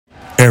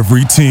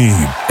Every team,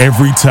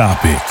 every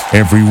topic,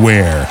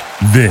 everywhere.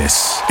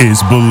 This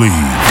is Believe.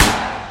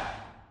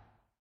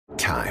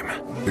 Time.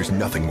 There's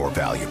nothing more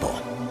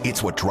valuable.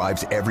 It's what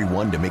drives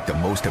everyone to make the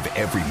most of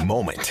every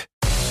moment.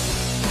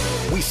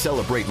 We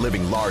celebrate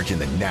living large in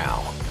the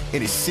now.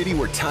 In a city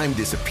where time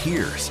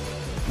disappears,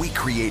 we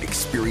create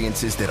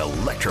experiences that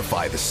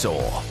electrify the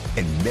soul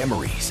and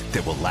memories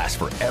that will last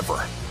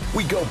forever.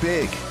 We go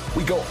big.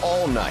 We go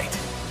all night.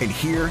 And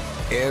here,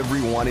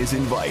 everyone is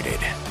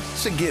invited.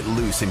 So get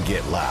loose and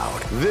get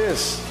loud.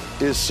 This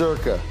is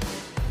Circa.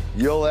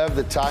 You'll have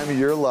the time of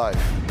your life.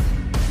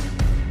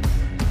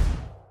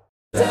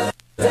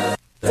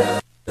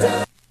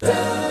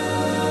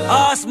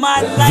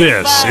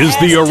 This is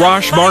the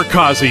Arash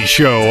Markazi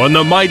Show on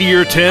the Mightier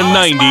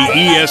 1090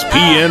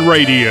 ESPN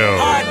Radio.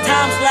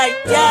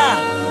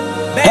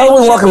 Hello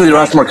and welcome to the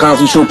Arash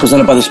Markazi Show,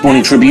 presented by the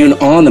Sporting Tribune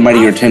on the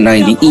Mightier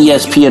 1090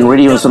 ESPN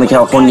Radio in Southern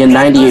California,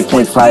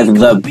 98.5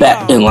 The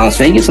Bet in Las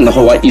Vegas, and the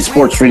Hawaii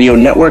Sports Radio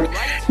Network,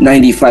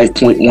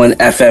 95.1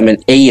 FM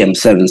and AM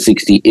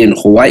 760 in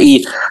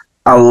Hawaii.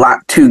 A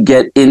lot to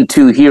get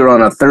into here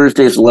on a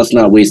Thursday, so let's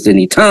not waste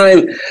any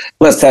time.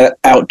 Let's head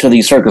out to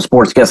the Circa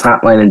Sports Guest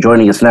Hotline, and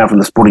joining us now from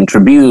the Sporting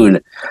Tribune,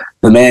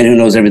 the man who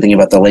knows everything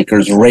about the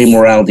Lakers, Ray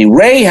Morality.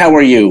 Ray, how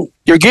are you?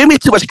 You're giving me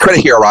too much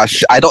credit here,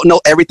 Arash. I don't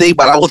know everything,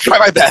 but I will try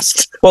my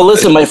best. Well,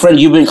 listen, my friend,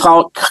 you've been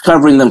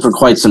covering them for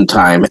quite some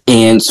time,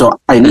 and so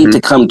I need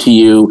to come to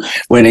you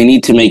when I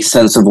need to make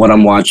sense of what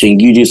I'm watching.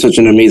 You do such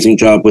an amazing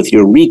job with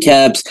your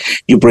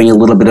recaps. You bring a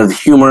little bit of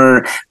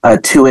humor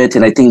to it,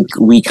 and I think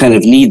we kind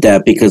of need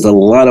that because a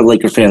lot of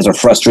Laker fans are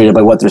frustrated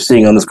by what they're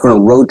seeing on this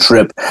current road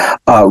trip,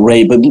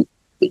 Ray. But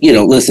you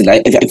know, listen,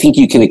 I think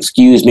you can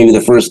excuse maybe the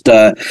first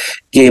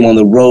game on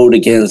the road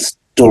against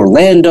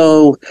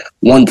Orlando,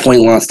 1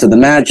 point loss to the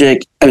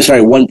Magic. I'm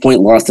sorry, 1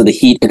 point loss to the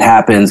Heat. It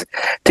happens.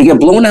 To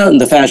get blown out in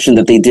the fashion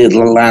that they did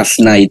last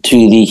night to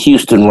the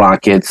Houston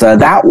Rockets,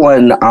 that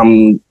one,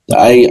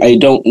 I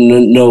don't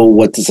know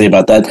what to say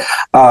about that.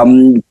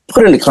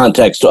 Put into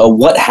context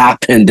what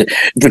happened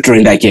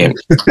during that game.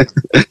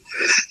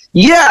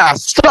 Yeah,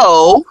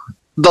 so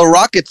the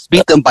Rockets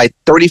beat them by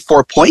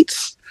 34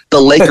 points.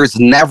 The Lakers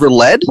never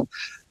led.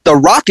 The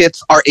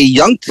Rockets are a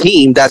young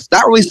team that's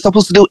not really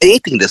supposed to do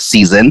anything this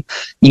season,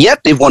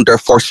 yet they've won their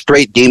fourth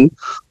straight game.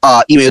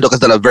 Ime Udoka's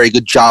done a very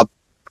good job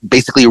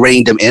basically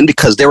reining them in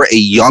because they were a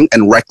young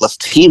and reckless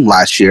team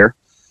last year.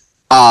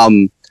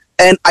 And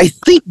I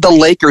think the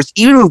Lakers,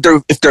 even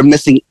if they're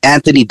missing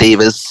Anthony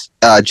Davis,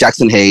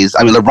 Jackson Hayes,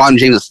 I mean, LeBron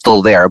James is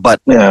still there, but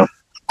Yeah.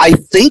 I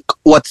think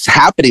what's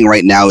happening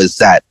right now is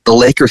that the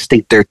Lakers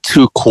think they're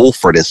too cool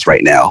for this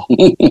right now.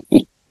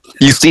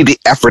 You see the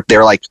effort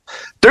there. Like,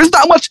 there's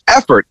not much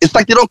effort. It's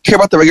like they don't care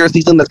about the regular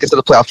season that gets to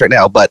the playoffs right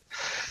now, but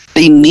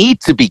they need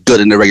to be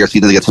good in the regular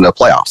season to get to the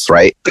playoffs,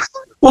 right?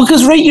 Well,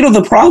 because, Ray, you know,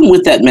 the problem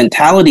with that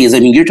mentality is,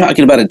 I mean, you're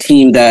talking about a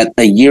team that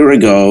a year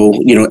ago,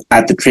 you know,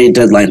 at the trade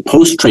deadline,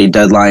 post-trade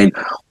deadline,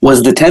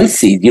 was the 10th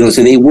seed, you know,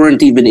 so they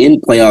weren't even in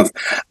playoff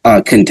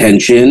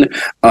contention,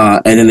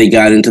 and then they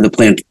got into the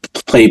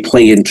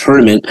play-in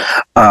tournament.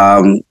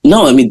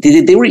 No, I mean,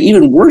 they were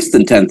even worse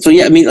than 10th. So,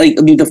 yeah, I mean,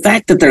 the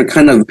fact that they're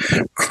kind of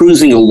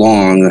cruising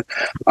along,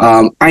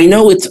 I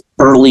know it's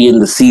early in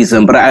the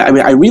season, but I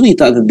mean, I really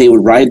thought that they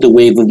would ride the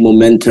wave of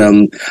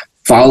momentum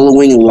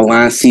following the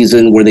last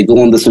season where they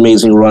go on this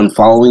amazing run,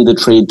 following the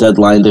trade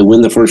deadline. They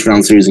win the first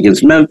round series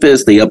against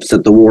Memphis. They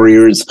upset the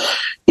Warriors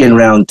in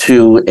round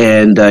 2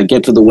 and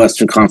get to the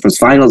Western Conference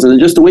Finals. And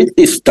just the way that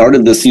they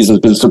started this season has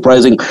been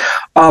surprising.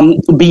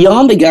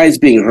 Beyond the guys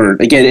being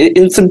hurt, again,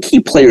 and some key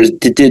players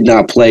did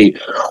not play.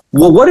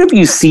 Well, what have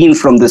you seen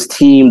from this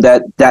team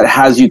that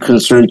has you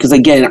concerned? Because,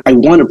 again, I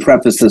want to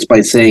preface this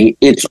by saying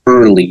it's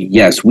early.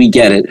 Yes, we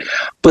get it.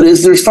 But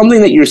is there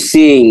something that you're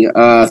seeing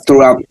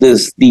throughout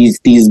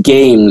these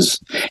games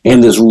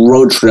and this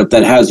road trip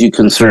that has you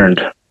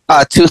concerned?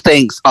 Two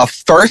things.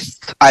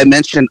 First, I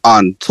mentioned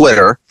on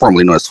Twitter,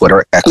 formerly known as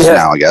Twitter, X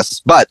now, I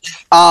guess, but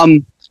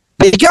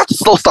they got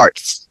slow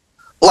starts.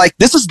 Like,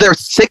 this is their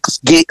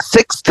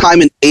sixth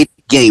time in 8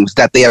 games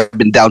that they have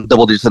been down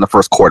double digits in the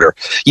first quarter.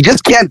 You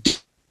just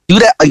can't do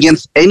that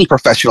against any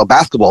professional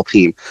basketball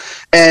team.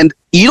 And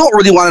you don't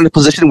really want in a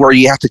position where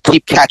you have to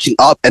keep catching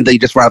up and then you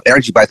just run out of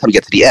energy by the time you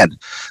get to the end.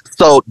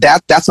 So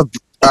that's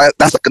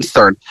a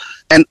concern.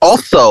 And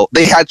also,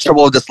 they had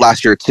trouble with this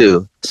last year,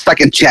 too.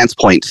 Second chance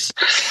points.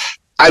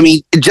 I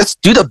mean, just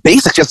do the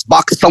basics. Just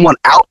box someone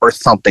out or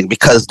something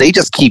because they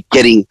just keep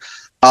getting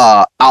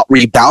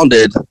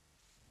out-rebounded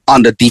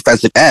on the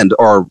defensive end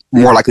or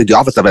more likely the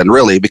offensive end,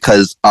 really,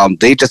 because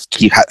they just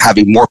keep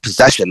having more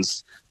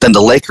possessions than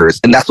the Lakers.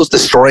 And that's what's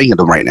destroying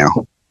them right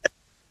now.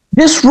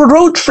 This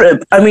road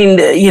trip, I mean,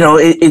 you know,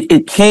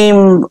 it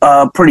came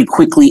pretty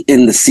quickly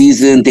in the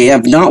season. They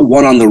have not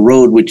won on the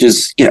road, which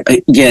is, you know,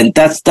 again,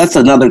 that's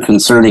another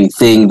concerning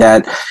thing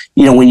that,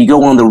 you know, when you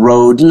go on the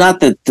road, not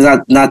that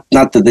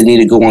they need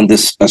to go on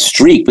this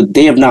streak, but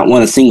they have not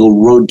won a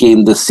single road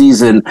game this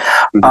season.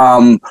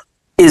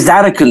 Is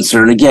that a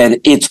concern? Again,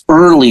 it's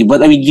early,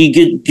 but I mean,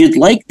 you'd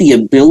like the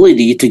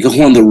ability to go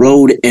on the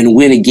road and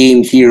win a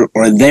game here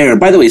or there.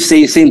 By the way,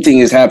 same thing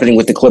is happening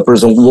with the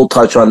Clippers, and we'll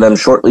touch on them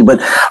shortly.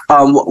 But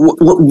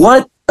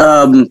what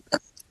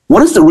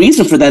is the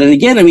reason for that? And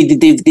again, I mean,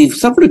 they've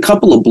suffered a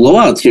couple of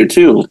blowouts here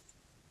too.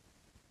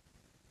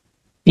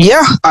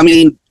 Yeah, I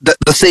mean,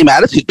 the same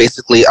attitude,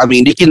 basically. I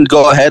mean, you can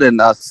go ahead and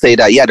say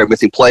that, yeah, they're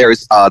missing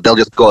players. They'll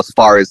just go as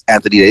far as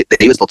Anthony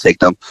Davis will take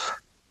them.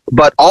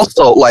 But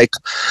also, like,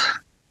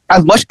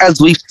 as much as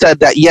we've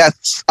said that,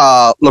 yes,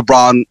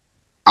 LeBron,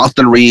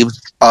 Austin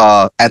Reeves,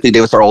 Anthony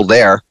Davis are all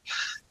there,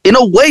 in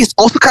a way, it's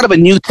also kind of a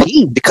new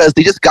team because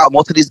they just got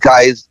most of these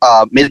guys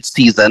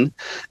mid-season,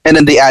 and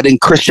then they add in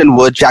Christian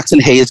Wood,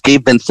 Jackson Hayes,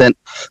 Gabe Vincent.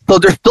 So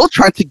they're still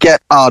trying to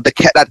get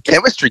that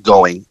chemistry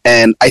going,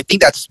 and I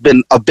think that's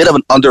been a bit of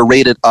an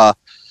underrated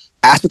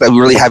aspect that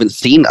we really haven't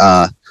seen.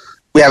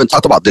 We haven't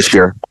talked about this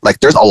year. Like,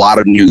 there's a lot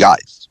of new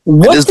guys.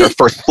 This is their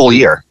first full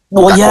year.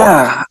 Well,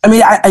 yeah. I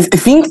mean, I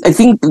think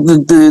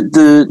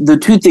the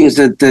two things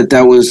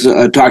that was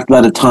talked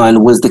about a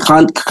ton was the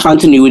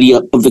continuity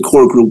of the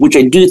core group, which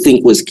I do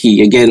think was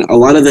key. Again, a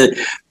lot of the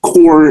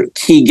core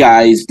key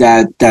guys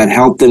that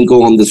helped them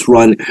go on this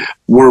run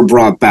were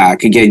brought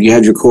back. Again, you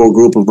had your core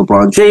group of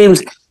LeBron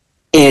James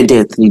and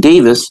Anthony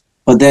Davis,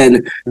 but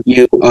then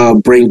you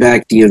bring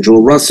back D'Angelo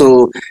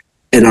Russell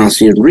and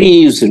Austin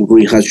Reeves and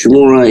Rui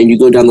Hachimura, and you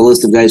go down the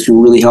list of guys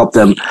who really helped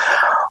them.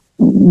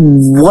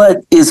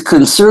 What is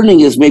concerning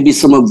is maybe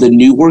some of the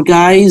newer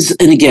guys,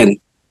 and again,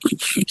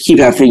 keep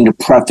having to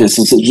preface,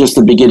 this is just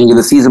the beginning of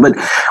the season, but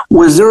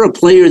was there a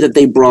player that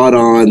they brought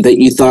on that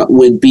you thought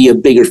would be a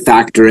bigger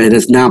factor and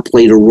has not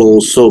played a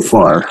role so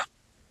far?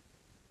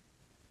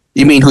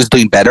 You mean who's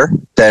doing better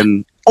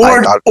than...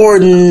 Or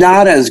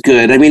not as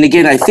good. I mean,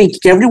 again, I think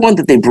everyone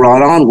that they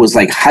brought on was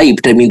like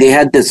hyped. I mean, they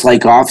had this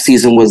like off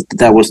season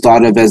that was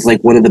thought of as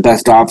like one of the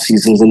best off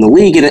seasons in the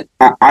league, and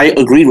I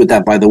agreed with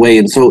that, by the way.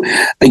 And so,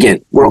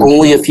 again, we're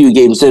only a few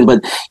games in, but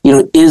you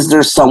know, is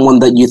there someone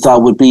that you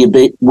thought would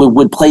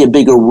would play a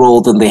bigger role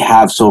than they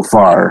have so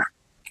far?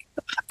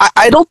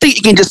 I don't think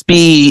it can just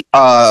be.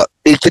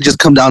 It could just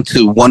come down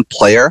to one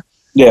player.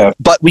 Yeah.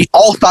 But we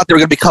all thought they were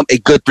going to become a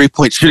good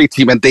 3-point shooting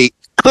team, and they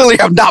clearly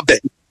have not been.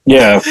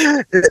 Yeah,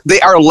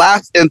 they are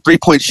last in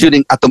 3-point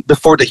shooting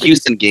before the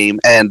Houston game,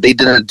 and they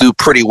didn't do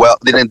pretty well.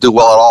 They didn't do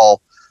well at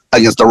all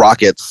against the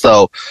Rockets.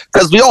 So,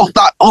 because we all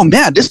thought, oh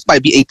man, this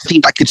might be a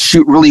team that could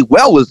shoot really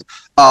well with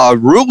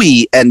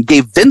Rui and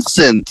Gabe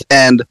Vincent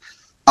and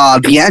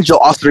D'Angelo.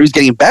 Austin Reeves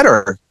getting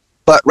better,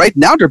 but right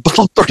now they're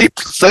below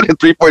 30% in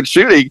 3-point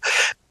shooting,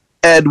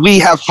 and we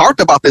have harped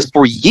about this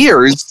for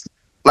years,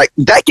 like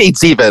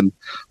decades even,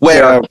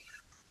 where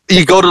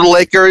you go to the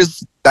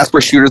Lakers. That's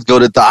where shooters go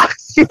to die.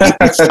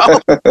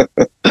 So,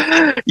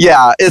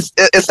 yeah, it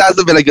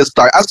hasn't been a good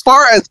start. As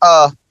far as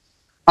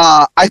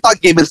I thought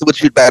Gabe Vincent would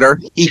shoot better.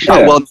 He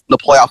shot well in the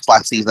playoffs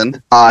last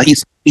season.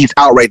 He's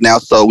out right now,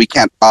 so we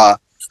can't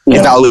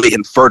evaluate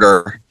him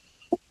further.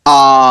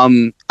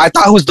 I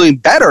thought who was doing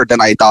better than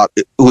I thought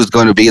who was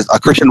going to be is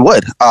Christian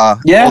Wood.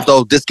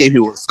 Although this game he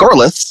was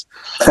scoreless,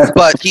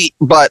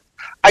 but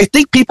I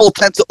think people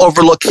tend to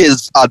overlook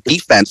his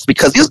defense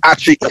because he's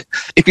actually,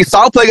 if you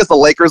saw him play against the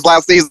Lakers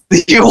last season,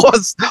 he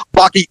was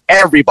blocking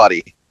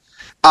everybody.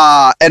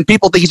 And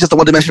people think he's just a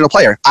one-dimensional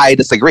player. I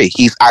disagree.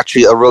 He's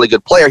actually a really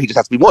good player. He just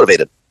has to be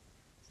motivated.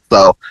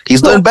 So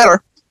he's doing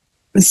better.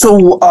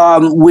 So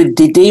with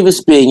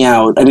Davis being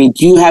out, I mean,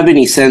 do you have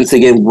any sense,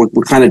 again, we're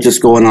kind of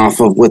just going off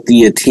of what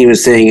the team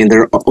is saying, and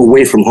they're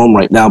away from home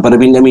right now, but I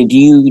mean, do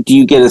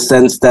you get a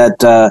sense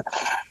that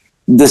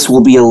this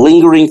will be a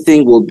lingering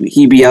thing? Will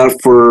he be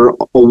out for a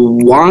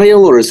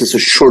while, or is this a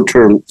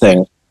short-term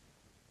thing?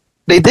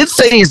 They did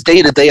say he's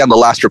day-to-day on the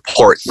last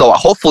report, so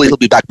hopefully he'll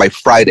be back by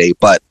Friday.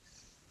 But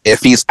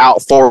if he's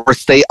out for,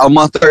 say, a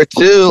month or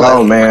two,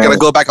 we're going to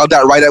go back on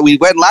that ride that we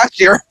went last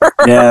year.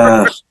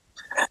 Yeah.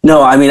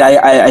 No, I mean,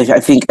 I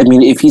think, I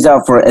mean, if he's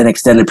out for an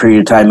extended period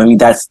of time, I mean,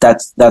 that's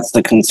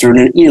the concern.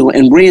 And, you know,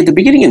 and Ray, at the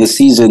beginning of the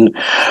season,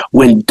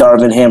 when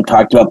Darvin Ham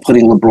talked about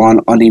putting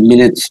LeBron on a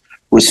minutes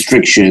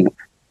restriction,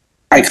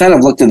 I kind of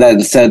looked at that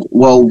and said,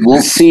 well,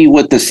 we'll see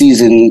what the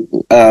season,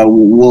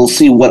 we'll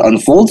see what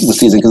unfolds this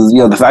season. Because, you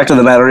know, the fact of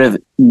the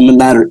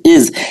matter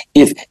is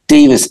if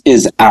Davis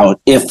is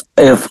out, if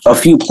a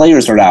few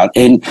players are out.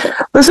 And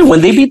listen, when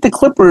they beat the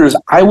Clippers,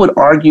 I would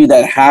argue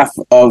that half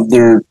of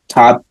their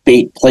top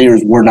 8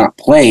 players were not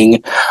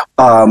playing.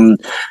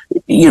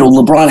 You know,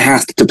 LeBron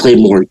has to play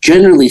more.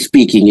 Generally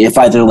speaking, if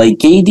either like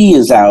KD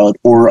is out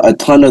or a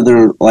ton of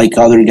their like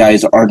other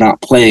guys are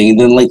not playing,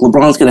 then like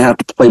LeBron's going to have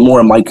to play more.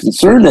 And my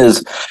concern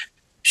is,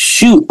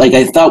 shoot, like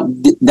I thought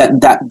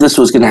that this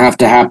was going to have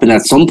to happen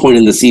at some point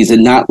in the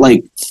season, not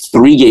like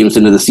 3 games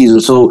into the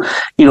season. So,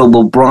 you know,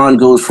 LeBron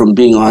goes from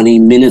being on a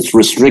minutes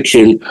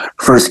restriction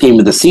first game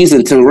of the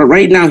season to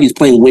right now he's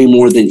playing way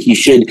more than he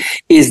should.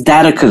 Is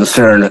that a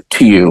concern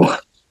to you?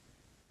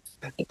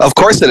 Of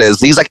course it is.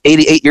 He's like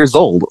 88 years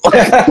old.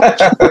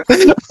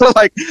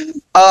 Like,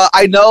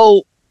 I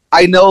know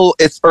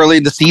it's early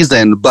in the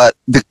season, but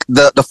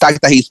the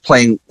fact that he's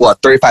playing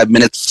 35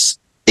 minutes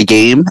a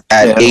game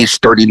at age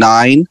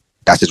 39.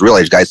 That's his real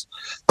age, guys.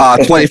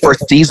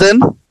 21st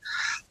season.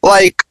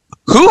 Like,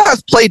 who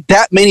has played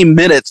that many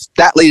minutes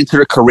that late into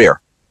their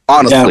career?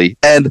 Honestly.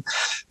 Yeah. And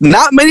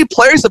not many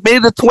players have made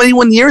it to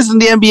 21 years in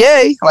the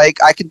NBA. Like,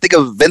 I can think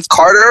of Vince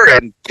Carter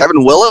and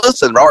Kevin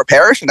Willis and Robert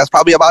Parrish, and that's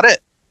probably about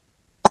it.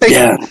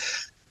 Like,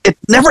 it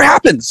never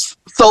happens.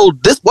 So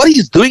what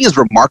he's doing is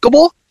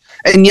remarkable.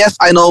 And yes,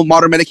 I know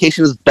modern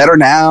medication is better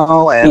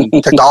now and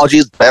technology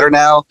is better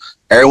now.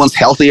 Everyone's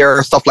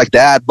healthier, stuff like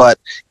that. But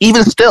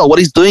even still, what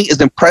he's doing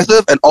is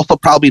impressive and also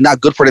probably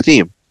not good for the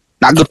team.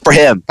 Not good for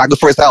him. Not good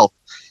for his health.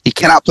 He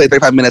cannot play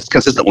 35 minutes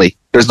consistently.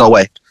 There's no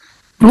way.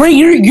 Ray,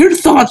 your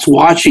thoughts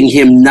watching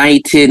him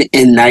night in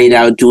and night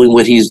out doing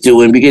what he's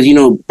doing? Because,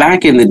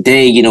 back in the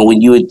day,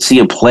 when you would see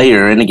a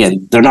player, and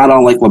again, they're not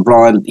all like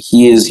LeBron.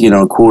 He is,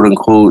 quote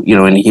unquote,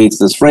 and he hates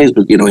this phrase,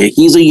 but,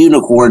 he's a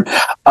unicorn.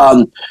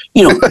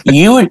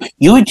 You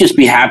would just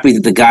be happy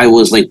that the guy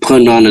was like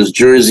putting on his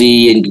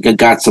jersey and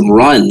got some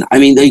run. I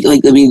mean,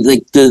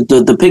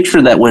 the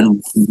picture that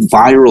went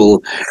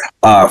viral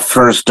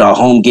first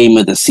home game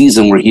of the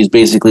season where he's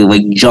basically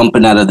like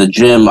jumping out of the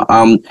gym.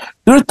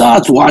 Your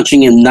thoughts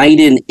watching him night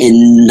in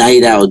and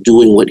night out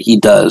doing what he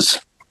does?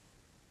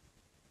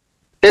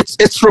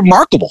 It's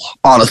remarkable,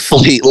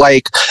 honestly.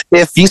 Like,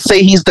 if you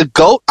say he's the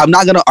GOAT, I'm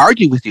not going to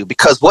argue with you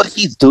because what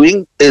he's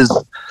doing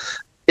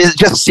it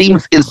just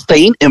seems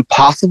insane,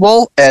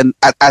 impossible. And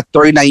at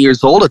 39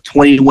 years old, at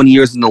 21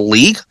 years in the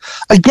league,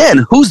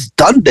 again, who's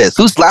done this?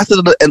 Who's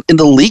lasted in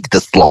the league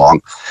this long?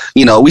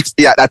 We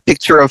see that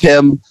picture of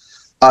him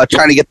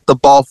trying to get the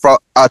ball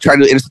trying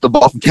to intercept the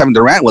ball from Kevin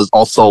Durant was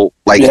also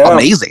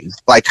amazing.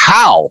 Like,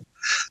 how?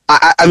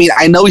 I mean,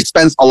 I know he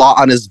spends a lot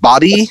on his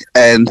body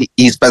and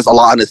he spends a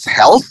lot on his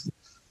health,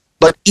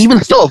 but even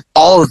still,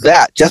 all of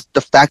that, just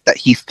the fact that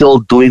he's still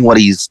doing what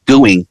he's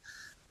doing,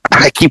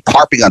 I keep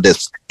harping on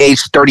this.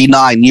 Age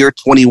 39, year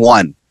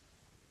 21.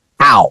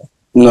 How?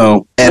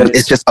 No. And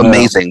it's just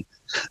amazing.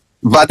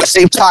 But at the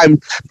same time,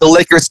 the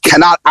Lakers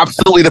cannot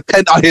absolutely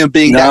depend on him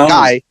being that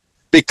guy.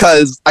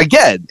 Because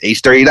again,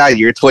 age 39,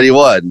 year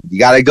 21, you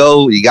gotta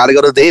go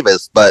to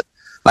Davis. But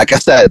like I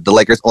said, the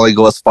Lakers only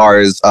go as far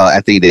as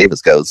Anthony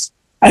Davis goes.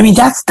 I mean,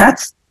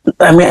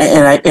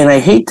 and I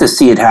hate to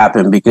see it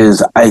happen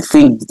because I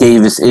think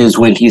Davis is,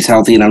 when he's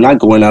healthy, and I'm not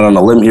going out on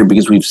a limb here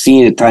because we've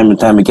seen it time and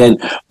time again.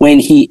 When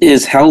he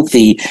is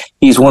healthy,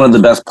 he's one of the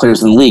best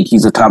players in the league.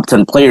 He's a top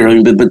 10 player,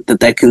 but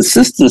that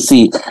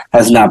consistency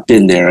has not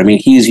been there. I mean,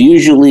 he's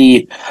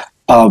usually.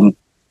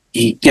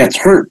 He gets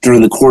hurt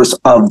during the course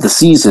of the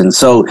season.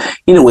 So,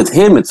 with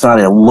him, it's not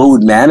a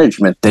load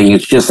management thing.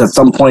 It's just at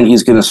some point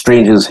he's going to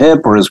strain his hip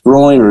or his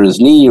groin or his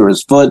knee or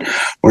his foot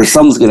or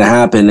something's going to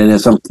happen. And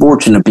it's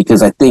unfortunate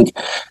because I think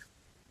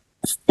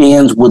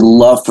fans would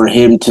love for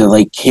him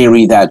to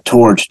carry that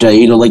torch to,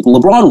 like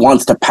LeBron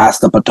wants to pass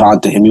the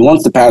baton to him. He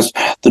wants to pass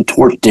the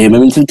torch to him. I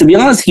mean, to be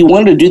honest, he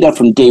wanted to do that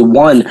from day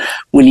one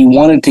when he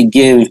wanted to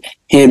give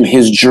him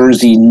his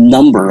jersey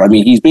number. I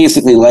mean, he's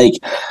basically like,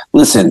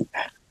 listen,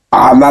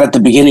 I'm not at the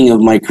beginning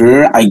of my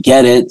career. I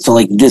get it. So,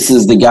 this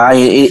is the guy.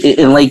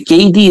 And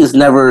KD has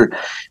never,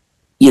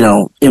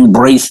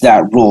 embraced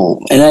that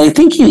role. And I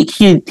think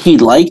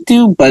he'd like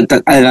to, but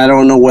and I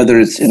don't know whether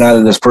it's not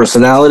in his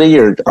personality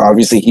or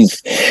obviously he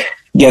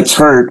gets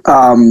hurt.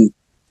 All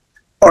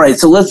right,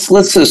 so let's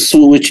just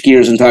switch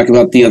gears and talk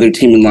about the other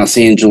team in Los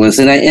Angeles.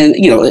 And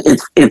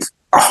it's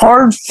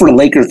hard for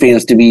Laker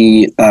fans to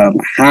be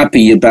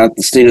happy about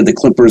the state of the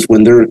Clippers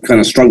when they're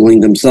kind of struggling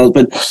themselves.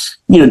 But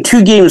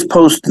 2 games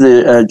post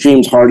the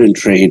James Harden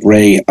trade,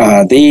 Ray,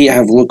 they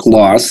have looked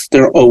lost.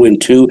 They're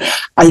 0-2.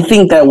 I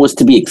think that was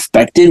to be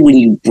expected when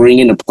you bring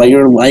in a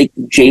player like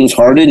James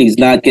Harden. He's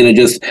not going to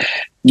just,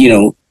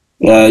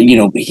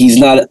 he's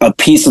not a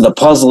piece of the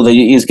puzzle that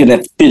is going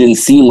to fit in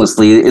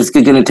seamlessly. It's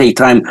going to take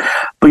time.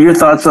 But your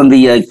thoughts on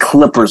the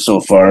Clippers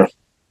so far?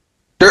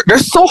 They're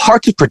so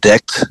hard to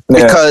predict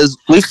because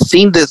we've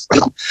seen this.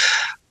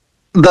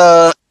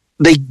 The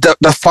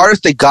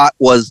farthest they got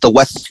was the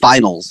West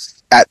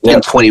Finals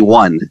in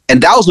 21,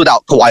 and that was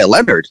without Kawhi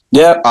Leonard.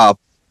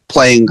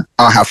 Playing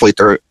halfway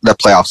through the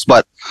playoffs.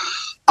 But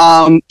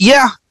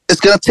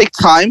it's gonna take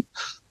time.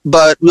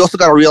 But we also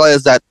got to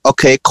realize that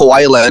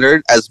Kawhi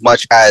Leonard, as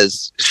much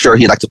as sure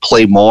he'd like to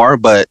play more,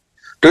 but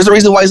there's a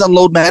reason why he's on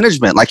load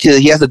management. Like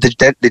he has a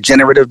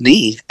degenerative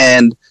knee,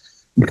 and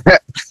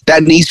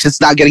that knee's just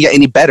not going to get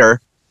any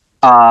better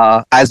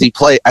as he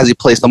plays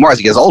some more as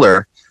he gets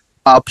older.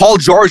 Paul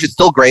George is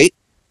still great.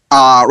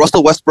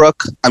 Russell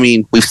Westbrook, I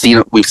mean, we've seen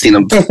him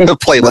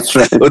play with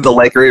the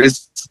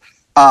Lakers.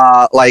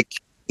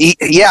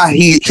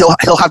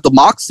 He'll have the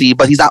moxie,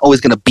 but he's not always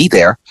going to be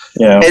there.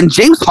 Yeah. And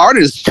James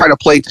Harden is trying to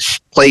play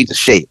to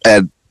shape,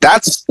 and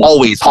that's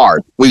always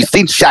hard. We've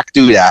seen Shaq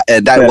do that,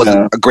 and that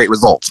wasn't a great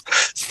result.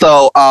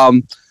 So,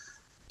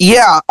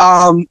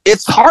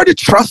 it's hard to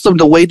trust them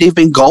the way they've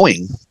been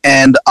going.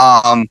 And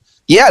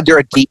they're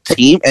a deep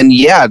team, and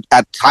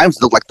at times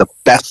they look like the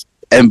best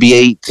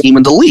NBA team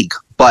in the league.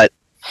 But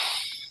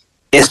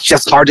it's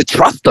just hard to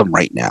trust them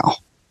right now.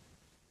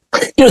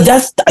 I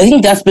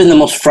think that's been the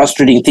most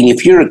frustrating thing.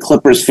 If you're a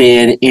Clippers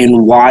fan,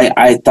 and why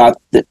I thought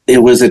that it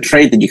was a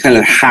trade that you kind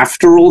of have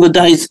to roll the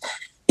dice,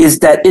 is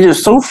that it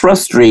is so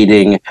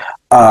frustrating.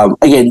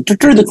 Again,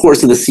 during the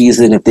course of the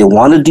season, if they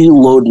want to do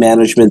load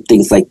management,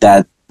 things like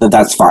that,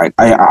 that's fine.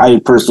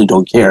 I personally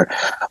don't care.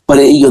 But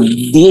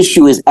the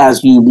issue is,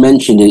 as you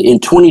mentioned, in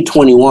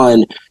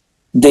 2021,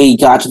 they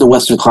got to the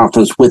Western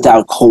Conference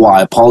without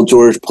Kawhi. Paul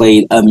George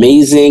played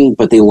amazing,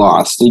 but they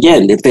lost.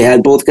 Again, if they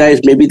had both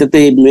guys, maybe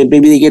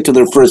they get to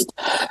their first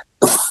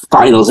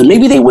finals, and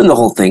maybe they win the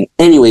whole thing.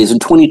 Anyways, in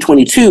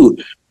 2022,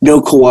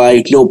 no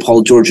Kawhi, no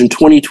Paul George. In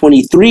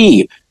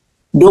 2023,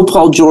 no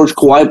Paul George.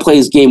 Kawhi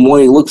plays game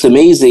one, he looks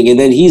amazing, and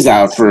then he's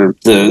out for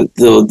the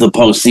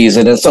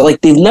postseason. And so,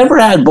 they've never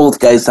had both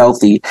guys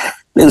healthy.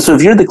 And so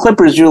if you're the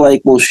Clippers, you're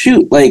like, well,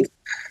 shoot, we're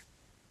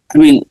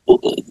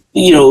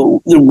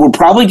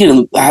probably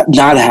going to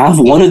not have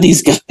one of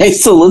these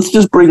guys, so let's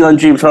just bring on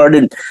James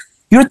Harden.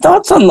 Your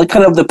thoughts on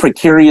the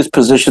precarious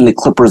position the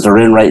Clippers are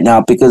in right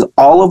now, because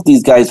all of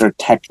these guys are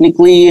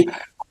technically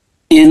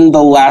in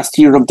the last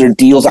year of their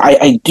deals.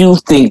 I do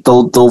think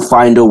they'll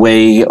find a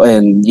way,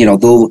 and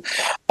they'll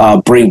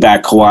bring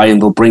back Kawhi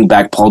and they'll bring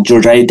back Paul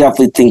George. I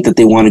definitely think that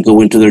they want to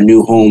go into their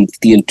new home,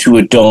 the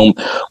Intuit Dome,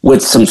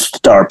 with some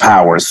star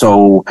power.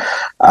 So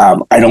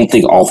I don't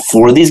think all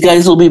four of these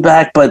guys will be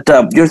back. But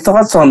your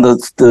thoughts on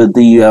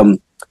the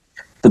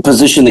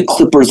position the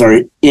Clippers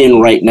are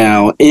in right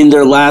now, in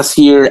their last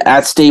year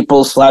at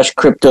Staples /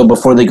 Crypto,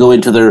 before they go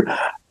into their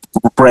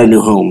brand new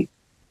home?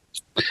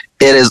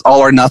 It is all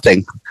or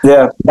nothing.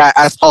 Yeah,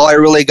 that's all I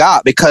really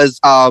got, because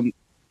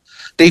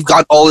they've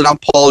got all in on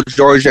Paul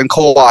George and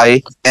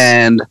Kawhi,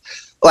 and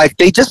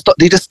they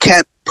just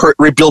can't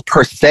rebuild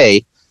per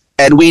se.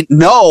 And we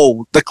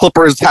know the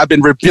Clippers have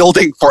been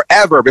rebuilding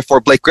forever before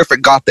Blake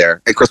Griffin got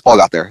there and Chris Paul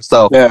got there.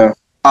 So yeah.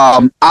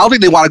 I don't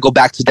think they want to go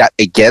back to that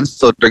again.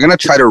 So they're going to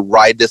try to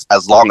ride this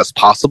as long as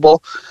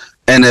possible.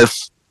 And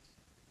if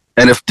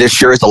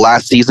this year is the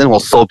last season, well,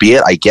 so be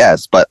it, I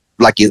guess. But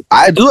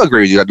I do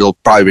agree with you that they'll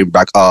probably bring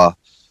back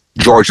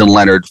George and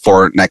Leonard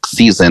for next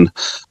season.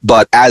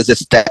 But as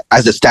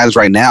it stands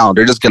right now,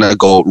 they're just going to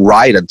go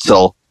ride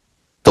until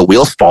the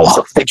wheels fall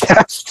off, I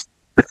guess.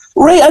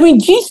 Right. Do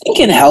you think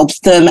it helps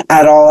them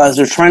at all as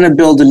they're trying to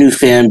build a new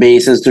fan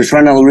base, as they're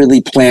trying to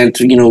really plant,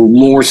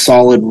 more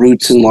solid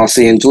roots in Los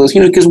Angeles?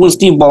 Because when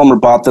Steve Ballmer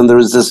bought them, there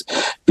was this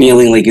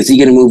feeling is he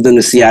going to move them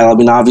to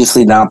Seattle?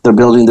 Obviously not. They're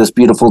building this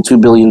beautiful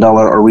 $2 billion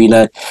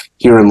arena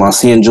here in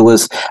Los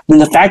Angeles.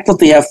 The fact that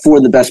they have four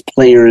of the best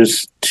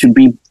players to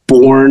be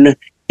born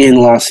in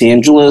Los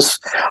Angeles,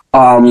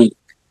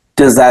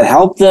 does that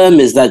help them?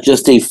 Is that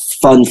just a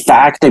fun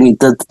fact?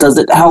 Does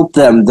it help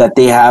them that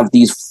they have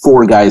these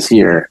four guys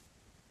here?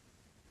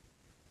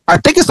 I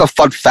think it's a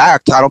fun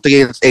fact. I don't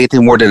think it's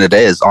anything more than it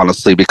is,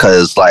 honestly,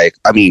 because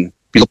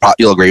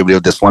you'll agree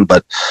with this one,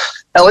 but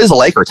LA is a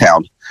Laker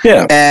town.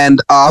 Yeah.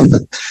 And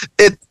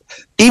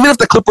even if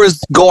the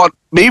Clippers go on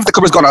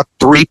a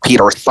three-peat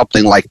or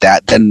something like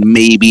that, then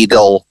maybe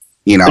they'll,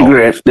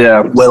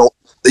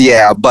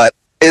 but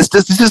it's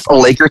just a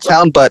Laker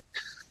town. But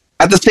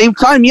at the same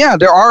time,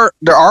 there are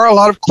a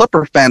lot of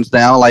Clipper fans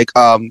now.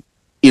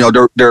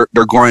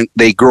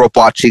 They grew up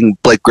watching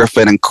Blake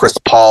Griffin and Chris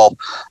Paul,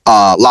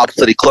 Lob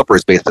City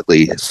Clippers,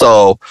 basically.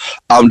 So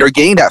they're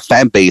gaining that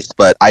fan base,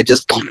 but I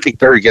just don't think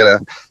they're gonna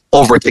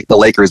overtake the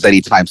Lakers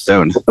anytime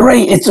soon.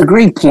 Right, it's a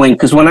great point,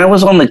 because when I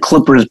was on the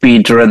Clippers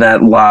beat during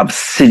that Lob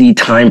City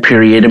time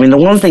period, the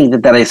one thing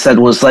that I said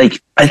was I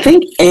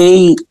think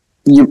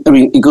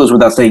it goes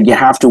without saying you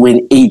have to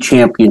win a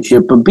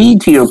championship, but B,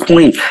 to your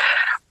point,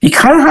 you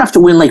kind of have to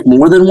win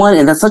more than one,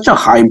 and that's such a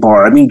high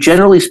bar.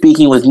 Generally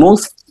speaking, with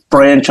most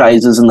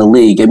franchises in the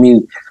league,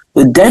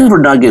 the Denver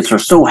Nuggets are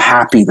so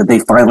happy that they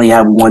finally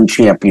have one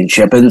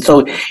championship, and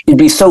so it'd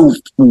be so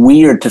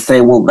weird to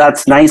say, well,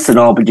 that's nice and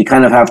all, but you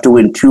kind of have to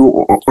win two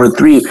or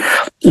three.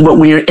 But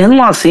when you're in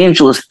Los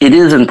Angeles, it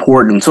is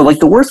important. So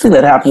the worst thing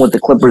that happened with the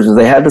Clippers is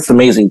they had this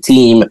amazing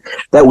team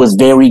that was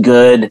very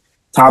good,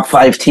 top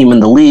 5 team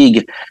in the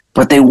league,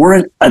 but they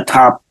weren't a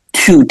top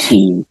 2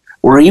 team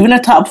or even a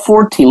top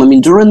 4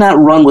 team. During that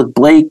run with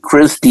Blake,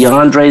 Chris,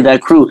 DeAndre,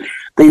 that crew,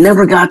 they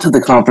never got to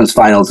the conference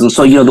finals. And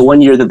so, the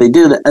one year that they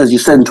did, as you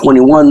said, in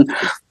 21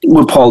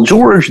 with Paul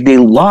George, they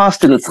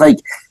lost. And it's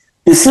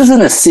this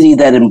isn't a city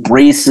that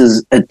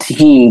embraces a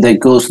team that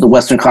goes to the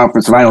Western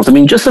Conference Finals.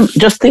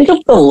 Just think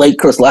of the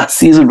Lakers last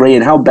season, Ray,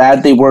 and how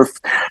bad they were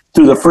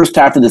through the first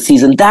half of the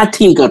season. That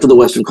team got to the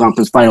Western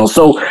Conference Finals.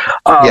 So,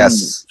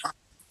 yes.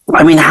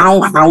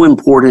 How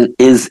important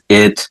is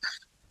it?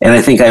 And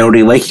I think I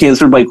already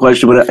answered my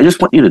question, but I just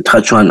want you to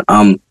touch on,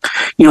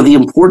 the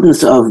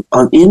importance of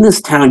in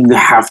this town, you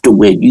have to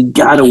win. You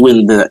got to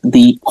win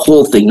the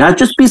whole thing, not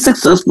just be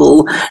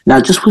successful,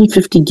 not just win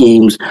 50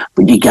 games,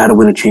 but you got to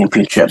win a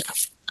championship.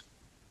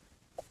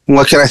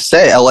 What can I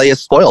say? LA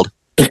is spoiled.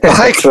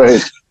 That's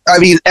right.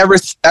 Ever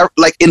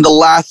in the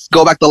last,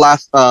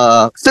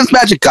 since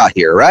Magic got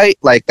here, right?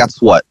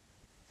 That's what,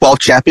 12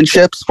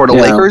 championships for the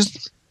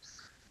Lakers?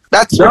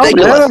 That's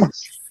ridiculous. Yeah.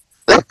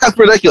 That's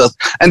ridiculous.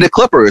 And the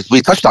Clippers,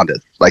 we touched on this.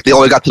 Like, they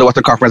only got to the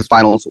Western Conference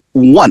Finals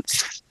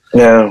once.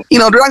 Yeah. You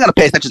know, they're not going to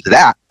pay attention to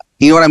that.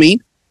 You know what I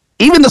mean?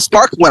 Even the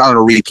Sparks went on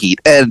a repeat,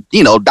 and,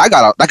 you know, that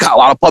got a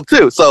lot of pub,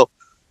 too. So,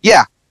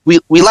 yeah, we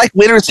like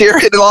winners here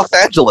in Los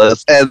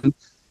Angeles, and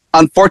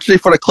unfortunately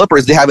for the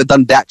Clippers, they haven't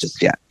done that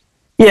just yet.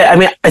 Yeah, I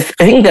mean, I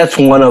think that's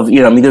one of,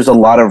 there's a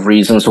lot of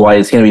reasons why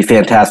it's going to be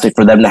fantastic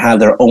for them to have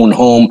their own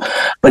home.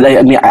 But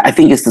I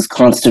think it's this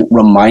constant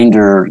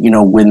reminder,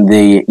 when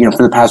they,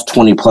 for the past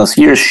 20 plus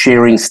years,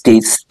 sharing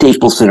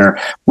Staples Center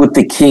with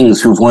the Kings,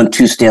 who've won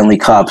 2 Stanley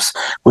Cups,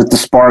 with the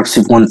Sparks,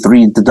 who've won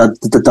 3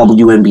 the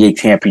WNBA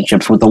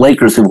championships, with the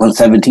Lakers, who've won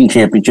 17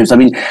 championships. I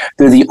mean,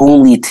 they're the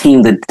only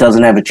team that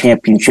doesn't have a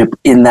championship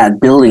in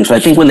that building. So I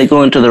think when they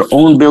go into their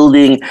own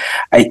building,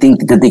 I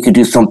think that they could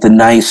do something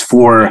nice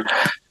for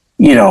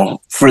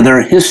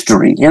their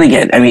history. And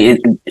again, I mean,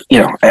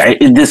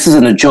 this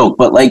isn't a joke,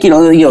 but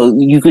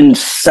you can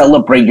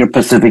celebrate your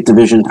Pacific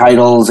Division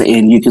titles,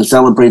 and you can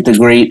celebrate the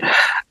great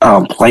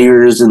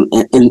players and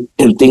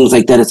things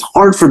like that. It's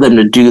hard for them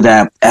to do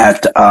that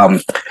at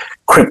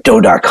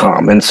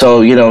crypto.com. And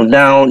so,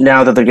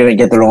 now that they're going to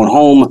get their own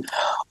home,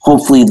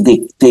 hopefully they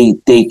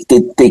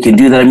can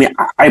do that. I mean,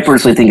 I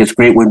personally think it's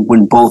great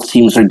when both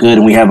teams are good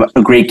and we have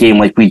a great game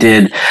like we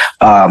did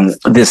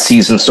this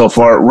season so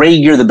far. Ray,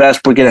 you're the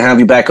best. We're going to have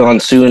you back on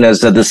soon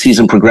as the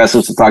season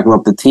progresses to talk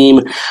about the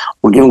team.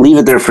 We're going to leave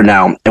it there for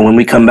now. And when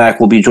we come back,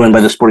 we'll be joined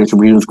by the Sporting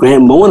Tribune's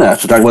Grant Mona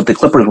to talk about the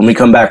Clippers when we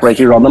come back right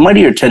here on the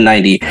Mightier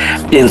 1090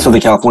 in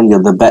Southern California,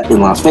 the Bet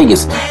in Las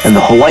Vegas, and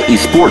the Hawaii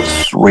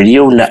Sports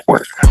Radio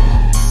Network.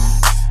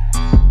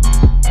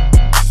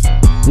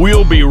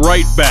 We'll be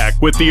right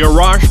back with the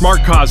Arash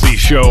Markazi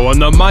Show on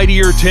the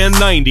Mightier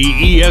 1090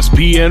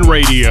 ESPN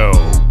Radio.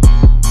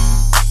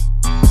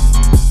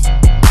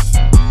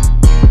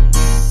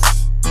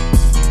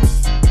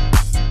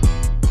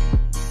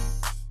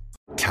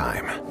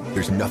 Time.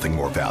 There's nothing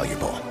more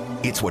valuable.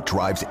 It's what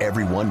drives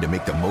everyone to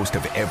make the most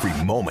of every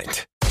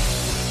moment.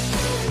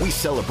 We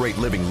celebrate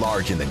living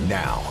large in the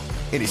now.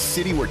 In a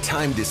city where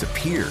time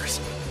disappears,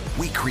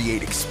 we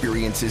create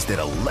experiences that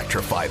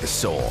electrify the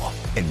soul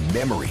and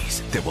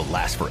memories that will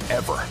last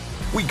forever.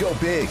 We go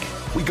big,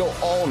 we go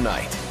all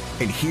night,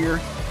 and here,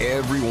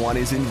 everyone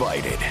is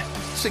invited.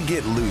 So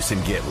get loose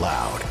and get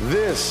loud.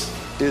 This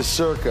is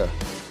Circa.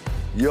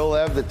 You'll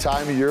have the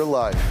time of your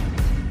life.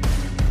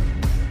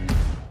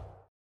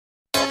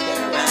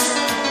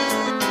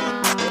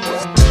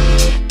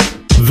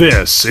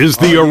 This is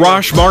the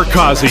Arash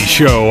Markazi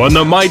Show on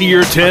the Mightier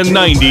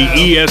 1090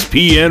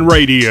 ESPN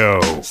Radio.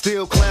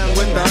 Still clown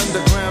with the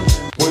underground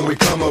when we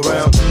come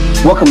around.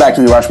 Welcome back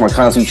to the Arash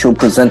Markazi Show,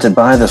 presented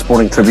by the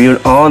Sporting Tribune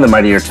on the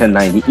Mightier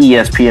 1090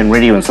 ESPN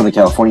Radio in Southern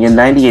California,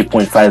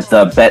 98.5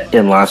 The Bet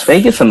in Las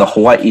Vegas, and the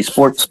Hawaii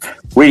Sports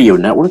Radio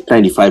Network,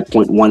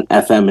 95.1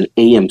 FM and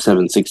AM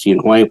 760 in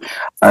Hawaii.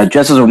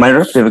 Just as a reminder,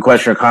 if you have a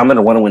question or comment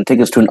or want to win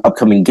tickets to an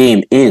upcoming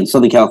game in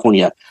Southern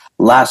California,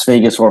 Las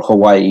Vegas, or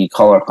Hawaii,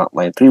 call our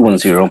hotline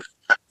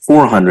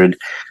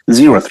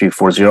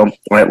 310-400-0340. All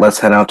right, let's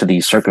head out to the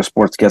Circa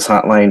Sports Guest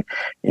Hotline.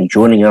 And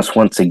joining us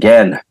once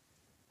again,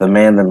 the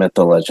man, the myth,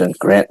 the legend,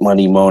 Grant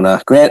Money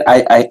Mona. Grant,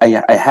 I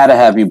had to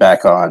have you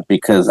back on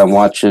because I'm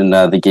watching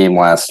the game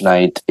last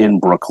night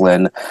in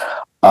Brooklyn.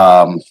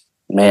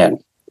 Man,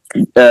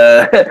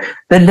 the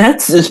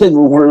Nets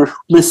were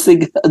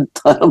missing a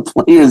ton of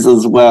players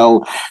as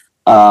well.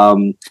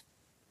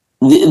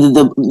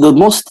 The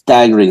most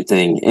staggering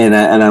thing, and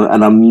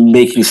I'm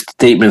making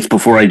statements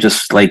before I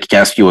just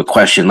ask you a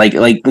question. Like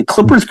the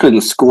Clippers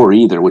couldn't score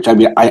either, which I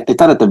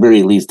thought at the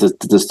very least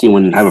this team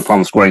wouldn't have a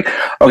problem scoring.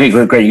 Okay,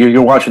 great.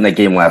 You're watching that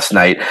game last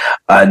night.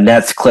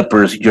 Nets,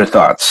 Clippers. Your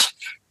thoughts?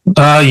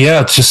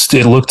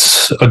 It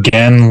looked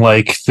again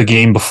like the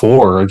game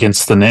before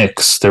against the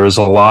Knicks. There was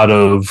a lot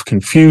of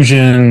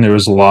confusion. There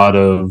was a lot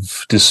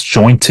of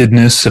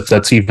disjointedness, if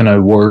that's even a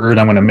word.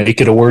 I'm going to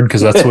make it a word because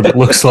that's what it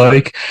looks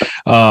like.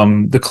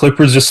 The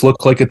Clippers just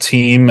look like a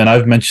team, and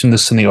I've mentioned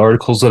this in the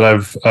articles that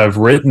I've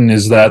written,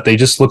 is that they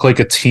just look like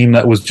a team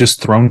that was just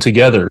thrown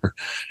together.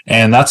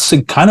 And that's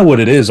kind of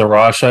what it is,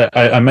 Arash.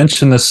 I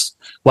mentioned this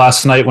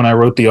last night when I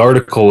wrote the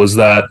article, is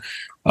that,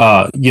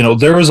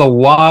 there was a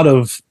lot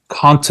of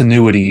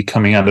continuity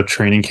coming out of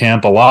training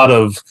camp, a lot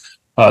of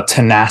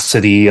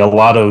tenacity, a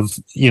lot of,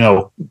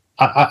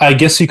 I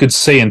guess you could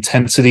say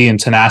intensity and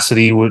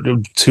tenacity were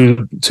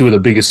two of the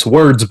biggest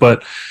words,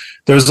 but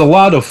there's a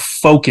lot of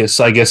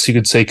focus, I guess you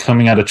could say,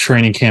 coming out of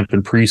training camp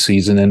and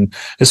preseason, and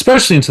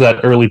especially into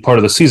that early part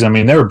of the season. I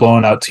mean, they were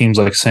blowing out teams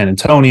like San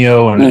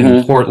Antonio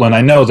and Portland.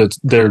 I know that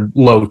they're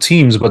low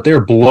teams, but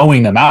they're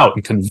blowing them out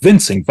in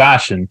convincing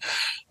fashion.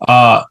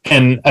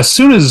 And as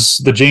soon as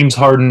the James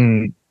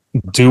Harden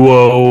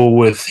duo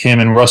with him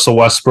and Russell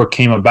Westbrook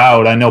came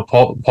about, I know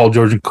Paul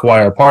George and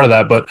Kawhi are part of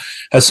that, but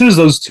as soon as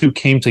those two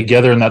came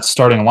together in that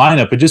starting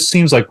lineup, it just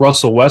seems like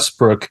Russell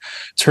Westbrook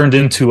turned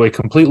into a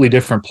completely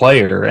different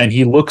player, and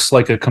he looks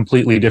like a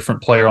completely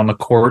different player on the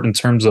court in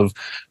terms of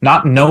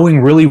not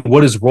knowing really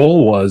what his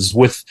role was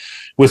with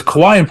with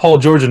Kawhi and Paul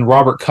George and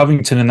Robert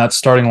Covington in that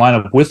starting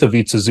lineup with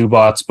Ivica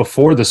Zubac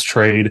before this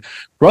trade,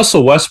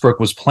 Russell Westbrook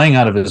was playing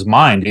out of his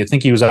mind. I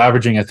think he was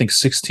averaging,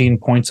 16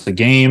 points a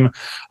game.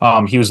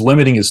 He was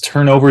limiting his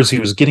turnovers. He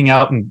was getting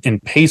out in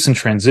pace and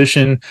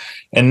transition.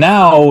 And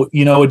now,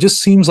 it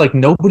just seems like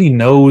nobody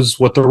knows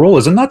what the role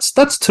is. And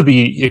that's to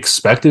be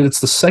expected.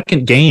 It's the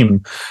second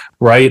game,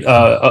 right,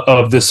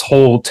 of this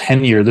whole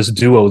tenure, this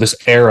duo, this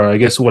era, I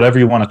guess, whatever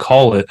you want to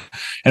call it.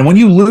 And when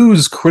you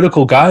lose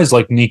critical guys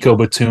like Nico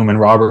Batum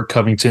and Robert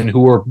Covington,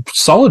 who are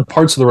solid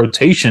parts of the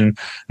rotation,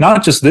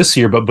 not just this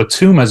year, but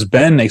Batum has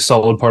been a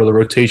solid part of the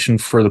rotation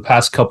for the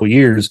past couple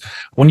years.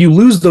 When you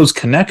lose those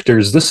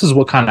connectors, this is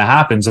what kind of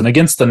happens. And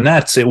against the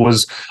Nets, it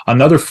was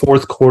another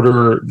fourth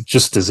quarter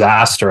just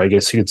disaster, I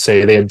guess you could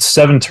say. They had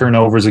 7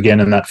 turnovers again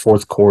in that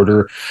fourth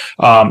quarter.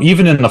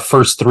 Even in the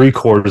first 3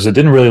 quarters, it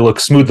didn't really look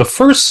smooth. The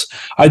first,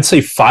 I'd say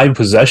 5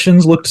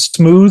 possessions looked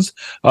smooth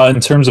in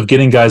terms of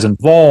getting guys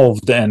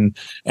involved, and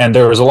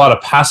there was a lot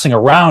of passing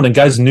around, and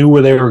guys knew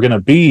where they were going to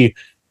be.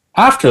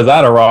 After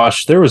that,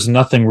 Arash, there was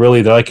nothing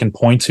really that I can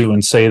point to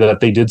and say that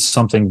they did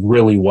something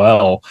really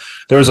well.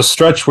 There was a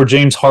stretch where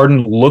James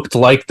Harden looked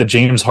like the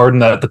James Harden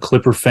that the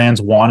Clipper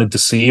fans wanted to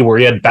see, where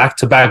he had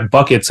back-to-back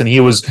buckets and he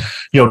was,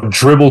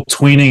 dribble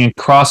tweening and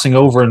crossing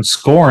over and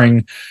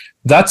scoring.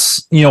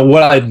 That's,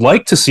 what I'd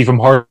like to see from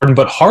Harden.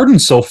 But Harden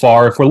so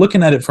far, if we're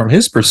looking at it from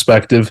his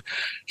perspective,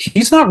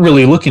 he's not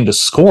really looking to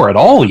score at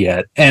all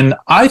yet. And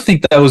I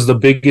think that was the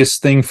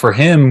biggest thing for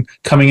him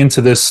coming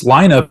into this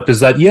lineup, is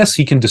that, yes,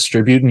 he can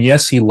distribute, and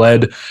yes, he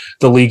led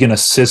the league in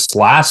assists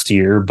last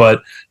year,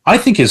 but I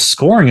think his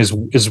scoring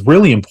is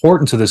really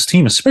important to this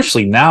team,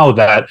 especially now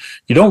that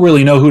you don't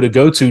really know who to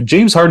go to.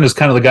 James Harden is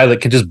kind of the guy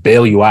that can just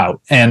bail you out.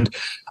 And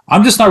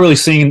I'm just not really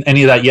seeing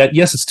any of that yet.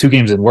 Yes, it's 2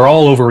 games in. We're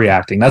all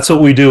overreacting. That's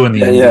what we do in the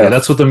NBA. Yeah.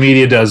 That's what the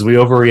media does. We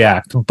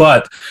overreact.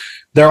 But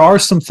there are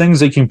some things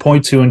that you can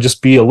point to and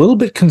just be a little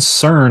bit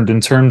concerned in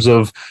terms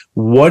of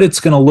what it's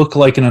going to look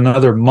like in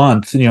another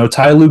month.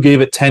 Ty Lue gave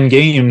it 10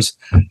 games.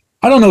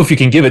 I don't know if you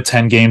can give it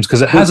 10 games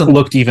because it hasn't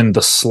looked even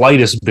the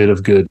slightest bit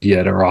of good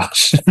yet,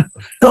 Arash.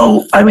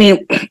 So,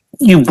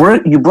 you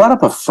brought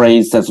up a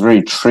phrase that's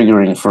very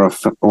triggering for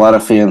a lot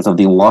of fans of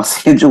the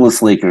Los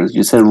Angeles Lakers.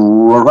 You said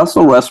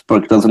Russell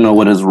Westbrook doesn't know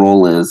what his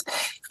role is,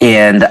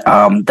 and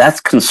that's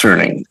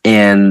concerning.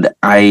 And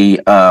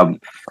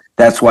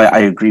that's why I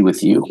agree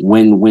with you.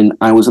 When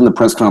I was in the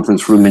press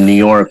conference room in New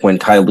York when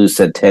Ty Lue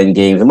said 10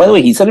 games, and by the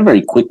way, he said it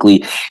very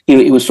quickly.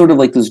 It was sort of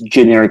like this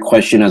generic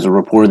question as a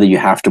reporter that you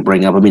have to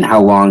bring up.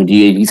 How long do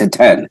you? He said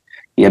 10.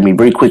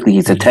 Very quickly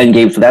he said 10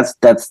 games. So that's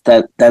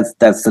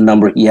the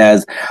number he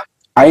has.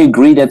 I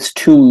agree that's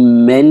too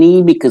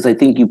many because I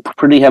think you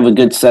pretty have a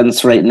good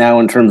sense right now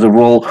in terms of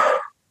role.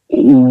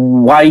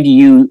 Why do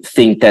you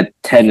think that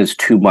 10 is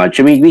too much?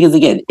 Because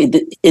again,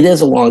 it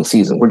is a long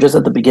season. We're just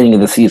at the beginning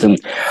of the season.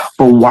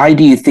 But why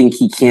do you think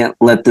he can't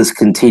let this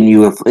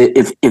continue?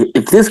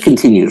 If this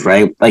continues,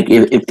 right? Like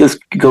if this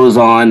goes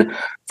on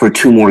for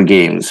 2 more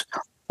games,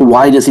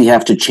 why does he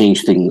have to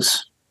change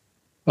things?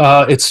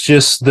 It's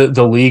just that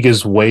the league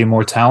is way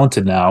more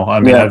talented now.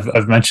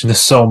 I've mentioned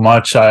this so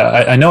much.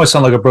 I know I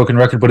sound like a broken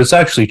record, but it's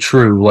actually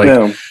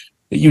true.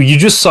 You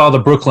just saw the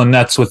Brooklyn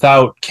Nets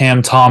without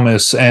Cam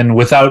Thomas and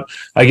without,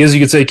 I guess you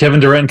could say, Kevin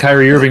Durant and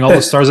Kyrie Irving, all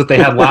the stars that they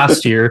had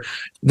last year.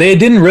 They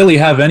didn't really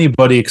have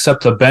anybody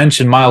except the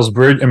bench and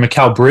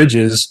Mikal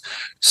Bridges.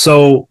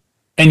 So,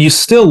 and you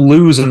still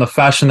lose in the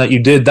fashion that you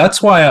did.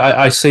 That's why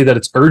I say that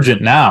it's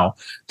urgent now.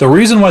 The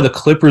reason why the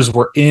Clippers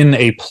were in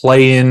a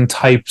play-in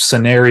type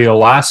scenario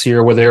last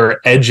year where they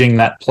were edging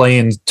that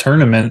play-in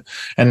tournament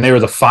and they were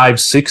the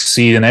 5-6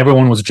 seed and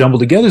everyone was jumbled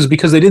together is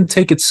because they didn't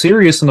take it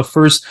serious in the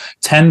first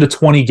 10 to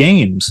 20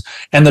 games.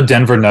 And the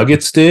Denver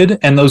Nuggets did,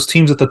 and those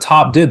teams at the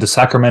top did. The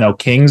Sacramento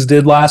Kings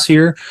did last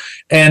year.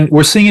 And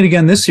we're seeing it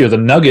again this year. The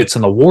Nuggets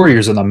and the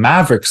Warriors and the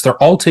Mavericks,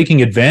 they're all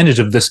taking advantage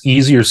of this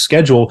easier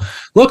schedule.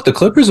 Look, the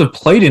Clippers have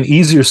played an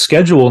easier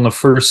schedule in the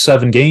first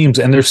 7 games,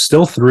 and they're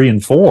still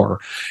 3-4.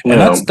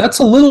 And that's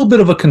a little bit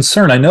of a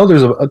concern. I know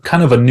there's a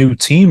kind of a new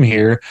team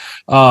here,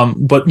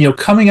 but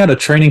coming out of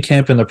training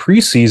camp in the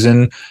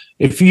preseason,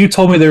 if you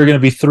told me they were going to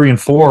be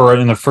 3-4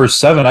 in the first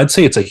 7, I'd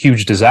say it's a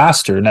huge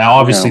disaster. Now,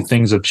 obviously,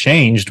 things have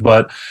changed,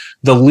 but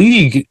the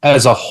league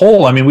as a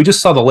whole, we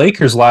just saw the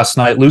Lakers last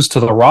night lose to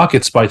the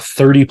Rockets by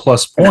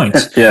 30-plus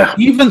points.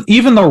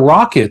 Even the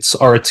Rockets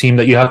are a team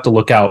that you have to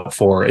look out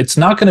for. It's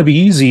not going to be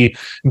easy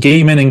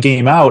game in and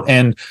game out,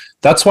 and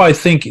that's why I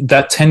think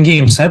that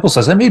 10-game sample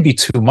size, that may be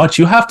too much.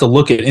 You have to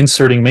look at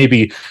inserting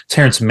maybe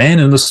Terrence Mann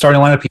in the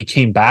starting lineup. He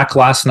came back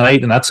last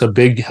night, and that's a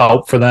big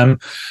help for them.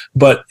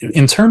 But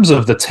in terms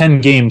of the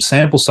 10-game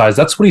sample size,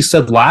 that's what he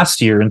said last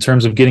year in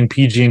terms of getting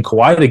PG and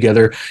Kawhi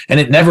together,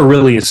 and it never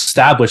really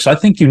established. I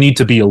think you need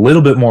to be a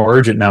little bit more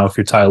urgent now if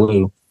you're Ty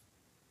Lue.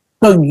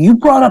 So you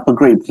brought up a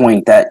great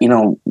point that,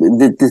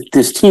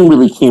 this team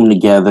really came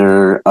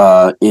together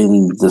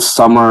in the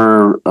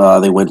summer.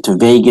 They went to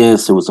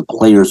Vegas. It was a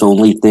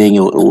players-only thing.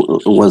 It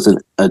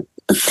wasn't a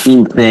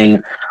team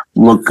thing.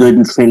 look good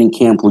in training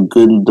camp, look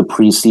good in the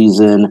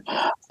preseason.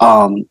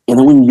 And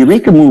then when you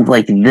make a move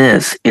like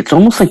this, it's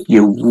almost like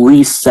you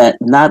reset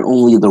not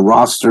only the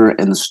roster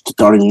and the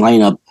starting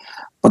lineup,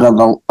 but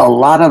a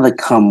lot of the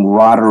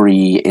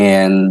camaraderie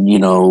and,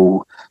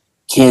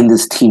 can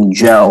this team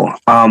gel?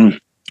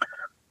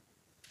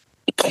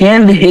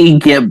 Can they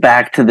get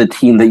back to the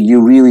team that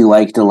you really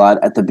liked a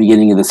lot at the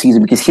beginning of the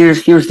season? Because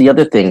here's the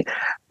other thing.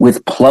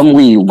 With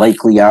Plumlee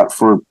likely out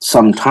for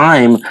some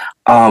time,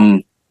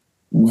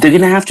 they're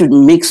going to have to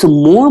make some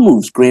more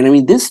moves, Grant. I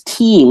mean, this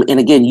team, and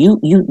again,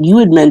 you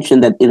had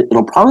mentioned that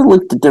it'll probably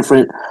look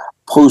different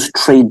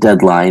post-trade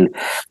deadline.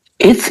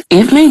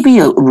 It may be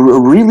a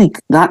really,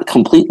 not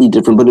completely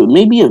different, but it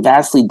may be a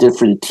vastly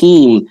different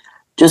team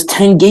just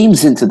 10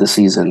 games into the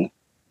season.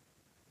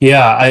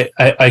 Yeah,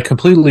 I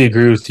completely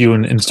agree with you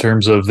in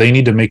terms of they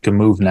need to make a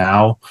move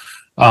now.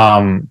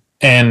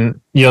 And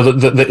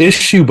the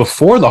issue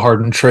before the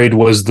Harden trade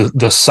was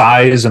the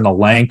size and the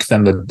length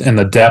and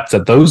the depth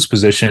at those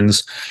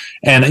positions.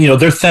 And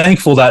they're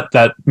thankful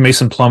that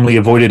Mason Plumlee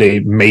avoided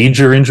a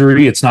major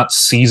injury. It's not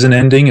season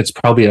ending. It's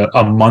probably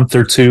a month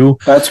or two.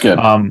 That's good.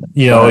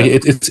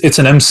 It's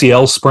an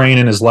MCL sprain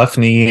in his left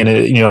knee, and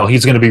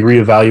he's going to be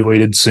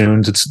reevaluated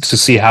soon to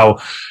see how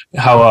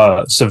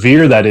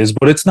severe that is,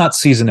 but it's not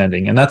season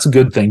ending, and that's a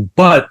good thing.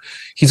 But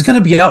he's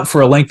going to be out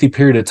for a lengthy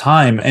period of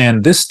time,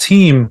 and this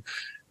team,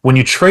 when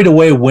you trade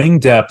away wing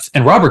depth,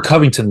 and Robert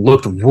Covington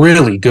looked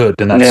really good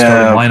in that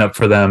starting lineup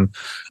for them.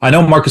 I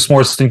know Marcus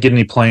Morris didn't get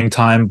any playing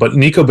time, but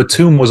Nico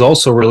Batum was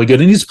also really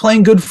good, and he's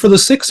playing good for the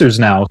Sixers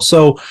now.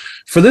 So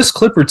for this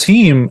Clipper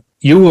team,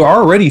 you are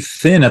already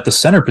thin at the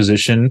center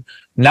position.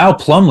 Now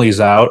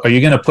Plumlee's out. Are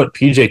you going to put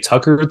PJ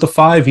Tucker at the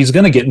 5? He's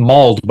going to get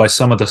mauled by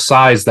some of the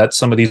size that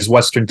some of these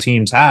Western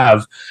teams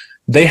have.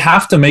 They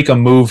have to make a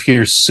move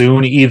here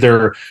soon,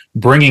 either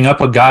bringing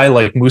up a guy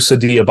like Moussa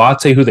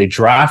Diabate, who they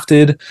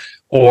drafted,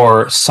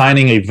 or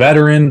signing a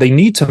veteran. They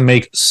need to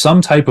make some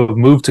type of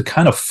move to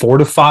kind of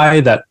fortify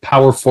that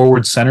power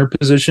forward center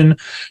position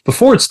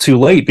before it's too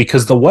late,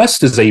 because the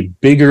West is a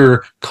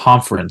bigger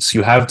conference.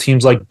 You have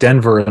teams like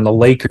Denver and the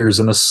Lakers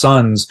and the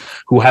Suns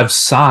who have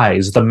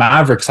size. The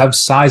Mavericks have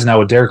size now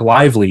with Derek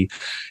Lively.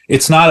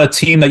 It's not a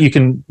team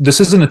that this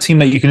isn't a team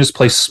that you can just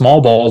play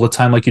small ball all the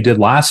time like you did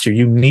last year.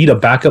 You need a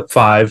backup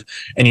 5,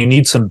 and you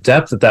need some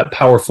depth at that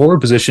power forward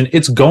position.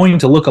 It's going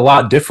to look a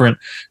lot different.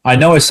 I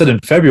know I said in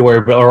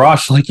February, but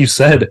Arash, like you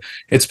said,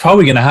 it's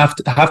probably going to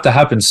have to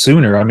happen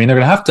sooner. I mean, they're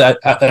going to have to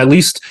at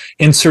least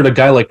insert a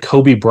guy like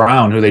Kobe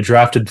Brown, who they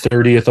drafted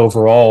 30th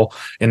overall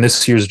in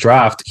this year's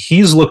draft.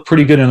 He's looked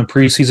pretty good in the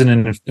preseason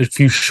in a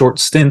few short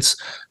stints.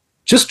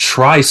 Just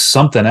try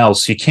something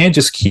else. You can't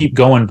just keep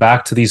going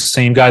back to these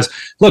same guys.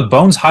 Look,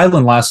 Bones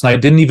Highland last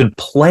night didn't even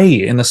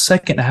play in the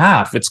second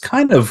half. It's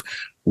kind of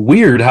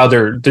weird how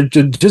they're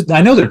just,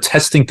 I know they're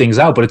testing things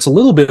out, but it's a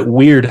little bit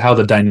weird how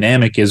the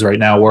dynamic is right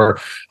now, where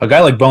a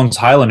guy like Bones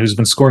Highland, who's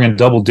been scoring in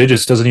double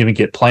digits, doesn't even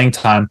get playing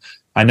time.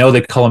 I know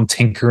they call him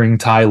Tinkering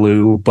Ty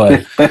Lue,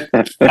 but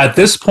at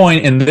this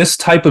point in this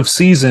type of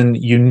season,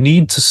 you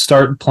need to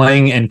start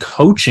playing and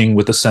coaching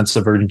with a sense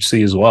of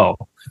urgency as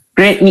well.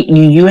 Grant,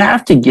 you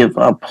have to give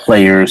up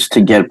players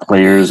to get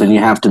players, and you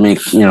have to make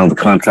the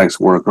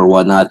contracts work or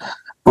whatnot.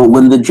 But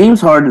when the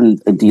James Harden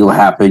deal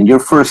happened, your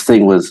first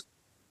thing was,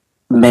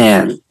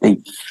 man,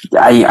 you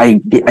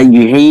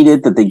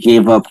hated that they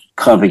gave up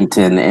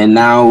Covington, and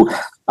now,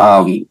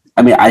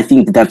 I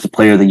think that's a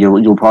player that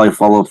you'll probably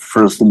follow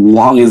for as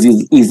long as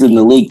he's in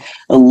the league.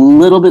 A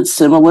little bit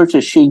similar to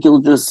Shai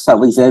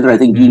Gilgeous-Alexander. I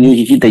think you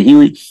knew that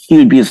he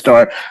would be a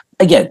star.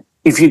 Again,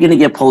 if you're going to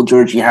get Paul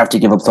George, you have to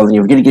give up something.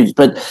 You're going to give,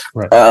 but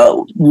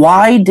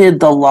why did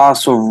the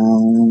loss of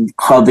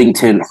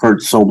Covington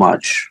hurt so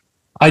much?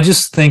 I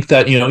just think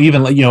that,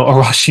 even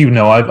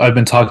Arash, I've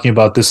been talking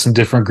about this in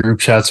different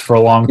group chats for a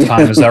long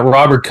time, is that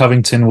Robert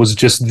Covington was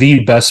just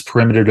the best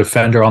perimeter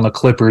defender on the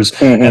Clippers.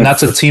 Mm-hmm. And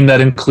that's a team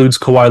that includes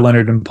Kawhi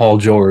Leonard and Paul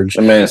George.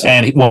 Amazing.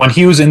 And when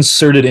he was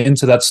inserted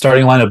into that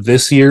starting lineup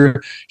this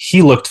year,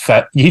 he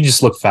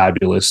just looked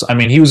fabulous. I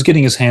mean, he was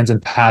getting his hands in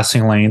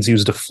passing lanes. He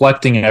was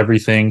deflecting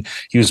everything.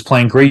 He was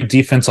playing great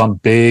defense on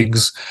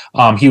bigs.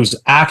 He was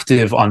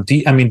active on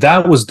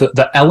that was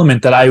the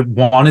element that I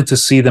wanted to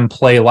see them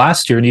play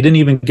last year. And he didn't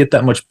even get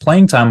that much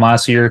playing time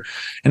last year.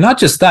 And not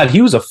just that,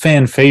 he was a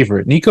fan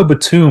favorite. Nico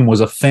Batum was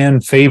a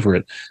fan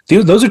favorite.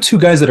 Those are two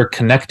guys that are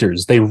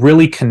connectors. They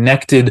really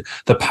connected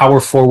the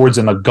power forwards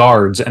and the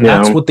guards, and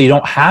that's what they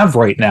don't have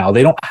right now.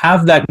 They don't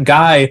have that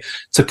guy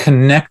to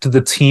connect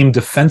the team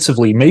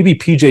defensively. Maybe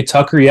PJ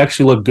Tucker, he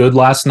actually looked good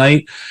last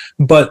night,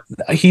 but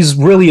he's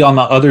really on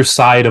the other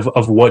side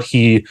of what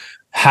he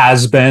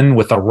has been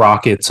with the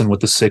Rockets and with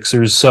the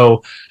Sixers.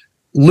 So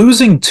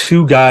losing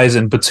two guys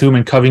in Batum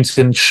and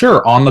Covington,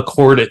 sure, on the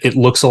court it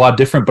looks a lot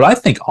different, but I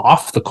think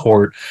off the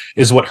court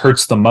is what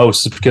hurts the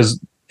most, because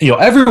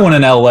everyone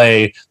in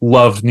LA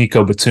loved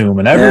Nico Batum,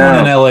 and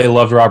everyone in LA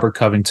loved Robert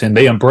Covington.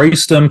 They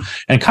embraced him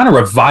and kind of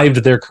revived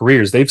their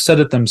careers. They've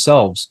said it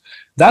themselves.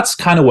 that's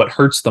kind of what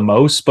hurts the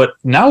most. But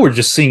now we're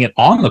just seeing it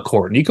on the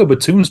court. Nico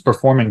Batum's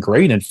performing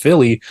great in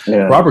Philly.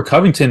 Yeah. Robert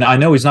Covington, I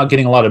know he's not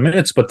getting a lot of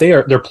minutes, but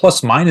their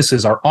plus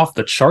minuses are off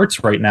the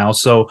charts right now.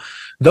 So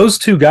those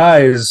two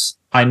guys,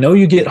 I know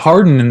you get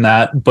Harden in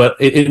that, but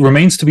it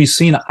remains to be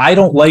seen. I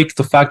don't like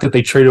the fact that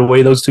they traded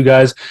away those two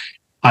guys.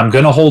 I'm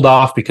going to hold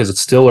off because it's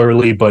still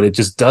early, but it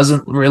just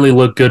doesn't really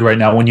look good right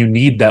now when you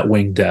need that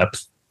wing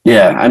depth.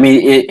 Yeah, I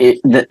mean,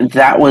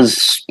 that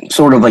was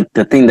sort of like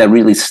the thing that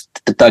really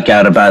stuck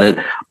out about it.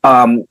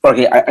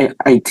 Okay,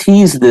 I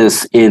teased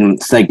this in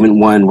segment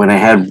 1 when I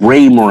had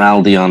Ray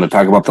Moraldi on to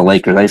talk about the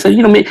Lakers. I said,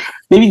 maybe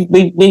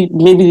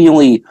the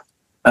only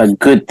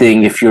good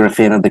thing if you're a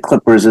fan of the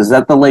Clippers is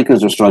that the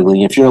Lakers are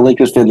struggling. If you're a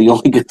Lakers fan, the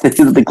only good thing is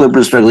that the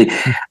Clippers are struggling.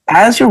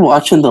 As you're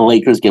watching the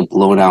Lakers get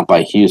blown out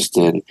by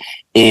Houston,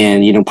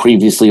 and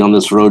previously on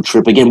this road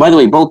trip again. By the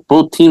way,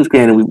 both teams,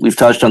 granted, we've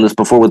touched on this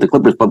before with the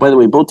Clippers, but by the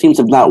way, both teams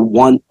have not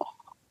won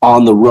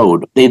on the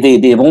road.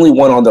 They've only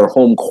won on their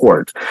home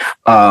court.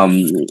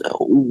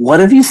 What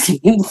have you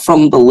seen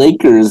from the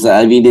Lakers?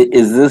 I mean,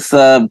 is this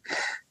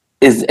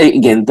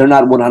again? They're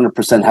not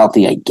 100%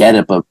 healthy. I get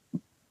it, but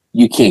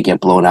you can't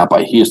get blown out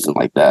by Houston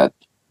like that.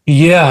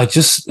 Yeah,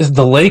 just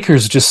the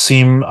Lakers just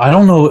seem, I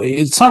don't know,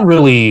 it's not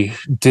really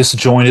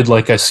disjointed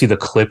like I see the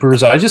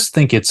Clippers. I just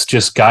think it's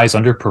just guys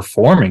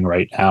underperforming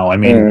right now. I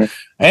mean,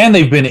 and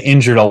they've been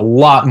injured a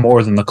lot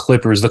more than the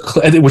Clippers,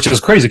 which is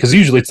crazy because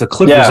usually it's the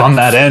Clippers on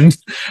that end.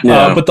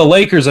 Yeah. But the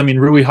Lakers, I mean,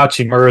 Rui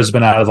Hachimura has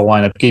been out of the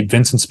lineup. Gabe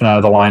Vincent's been out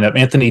of the lineup.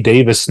 Anthony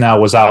Davis now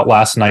was out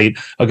last night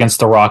against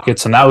the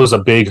Rockets, and that was a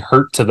big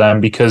hurt to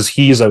them because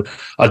he's a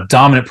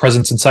dominant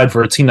presence inside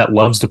for a team that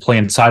loves to play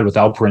inside with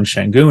Alperen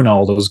Sengun and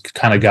all those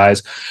kind of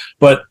guys.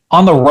 But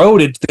on the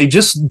road,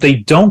 they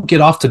don't get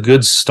off to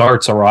good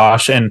starts,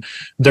 Arash. And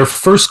their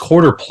first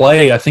quarter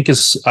play, I think,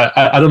 is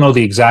I don't know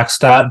the exact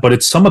stat, but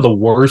it's some of the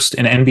worst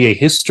in NBA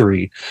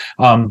history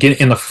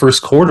in the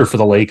first quarter for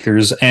the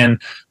Lakers.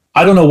 And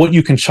I don't know what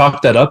you can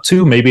chalk that up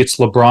to. Maybe it's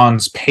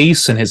LeBron's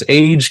pace and his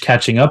age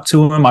catching up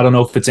to him. I don't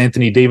know if it's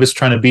Anthony Davis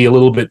trying to be a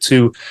little bit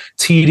too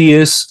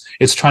tedious.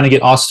 It's trying to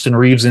get Austin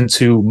Reeves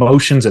into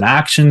motions and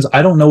actions.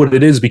 I don't know what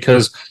it is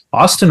because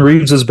Austin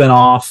Reeves has been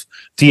off.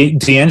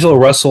 D'Angelo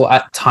Russell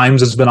at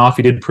times has been off.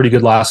 He did pretty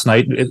good last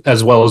night,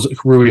 as well as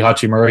Rui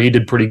Hachimura. He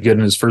did pretty good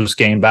in his first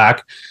game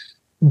back.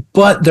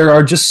 But there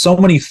are just so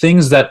many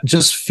things that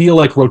just feel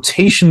like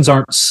rotations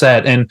aren't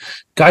set and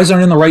guys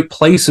aren't in the right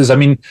places. I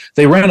mean,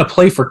 they ran a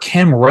play for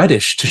Cam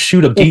Reddish to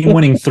shoot a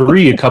game-winning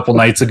 3 a couple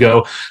nights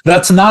ago.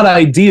 That's not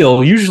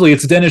ideal. Usually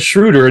it's Dennis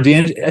Schroeder.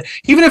 Even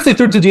if they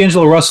threw it to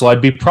D'Angelo Russell,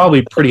 I'd be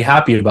probably pretty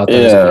happy about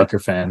that as a Laker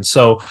fan.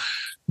 So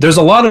there's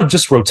a lot of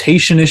just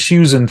rotation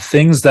issues and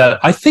things that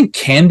I think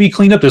can be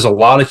cleaned up. There's a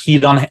lot of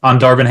heat on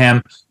Darvin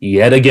Ham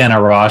yet again,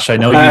 Arash. I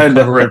know you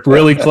cover it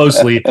really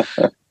closely.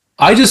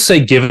 I just say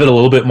give it a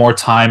little bit more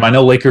time. I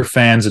know Laker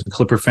fans and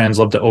Clipper fans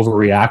love to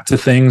overreact to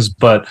things,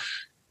 but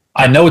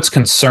I know it's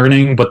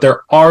concerning, but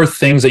there are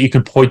things that you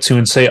can point to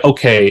and say,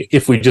 okay,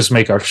 if we just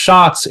make our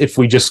shots, if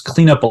we just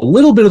clean up a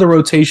little bit of the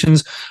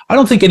rotations, I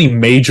don't think any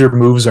major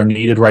moves are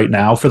needed right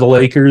now for the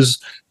Lakers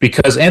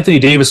because Anthony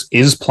Davis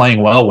is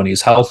playing well when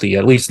he's healthy.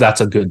 At least that's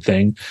a good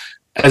thing.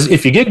 As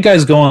if you get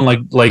guys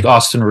going like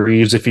Austin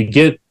Reeves, if you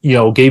get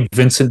Gabe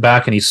Vincent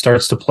back and he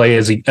starts to play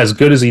as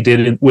good as he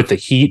did with the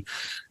Heat,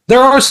 there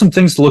are some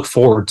things to look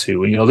forward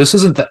to. This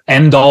isn't the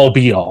end-all,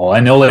 be-all. I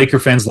know Laker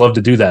fans love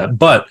to do that,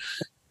 but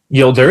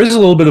there is a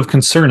little bit of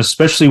concern,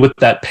 especially with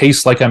that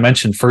pace, like I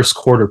mentioned, first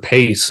quarter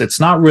pace. It's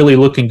not really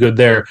looking good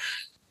there.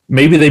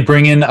 Maybe they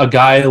bring in a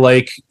guy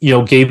like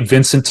Gabe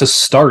Vincent to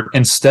start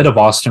instead of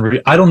Austin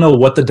Reeves. I don't know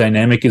what the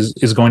dynamic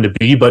is going to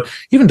be, but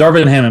even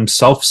Darvin Ham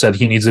himself said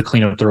he needs to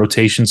clean up the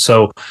rotation.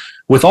 So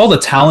with all the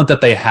talent that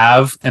they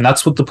have, and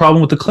that's what the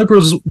problem with the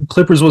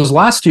Clippers was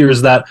last year,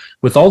 is that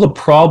with all the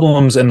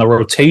problems and the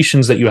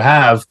rotations that you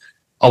have,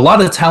 a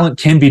lot of talent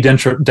can be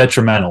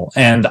detrimental.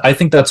 And I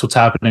think that's what's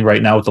happening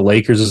right now with the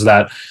Lakers is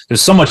that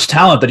there's so much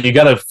talent that you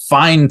got to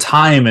find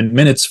time and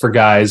minutes for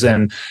guys.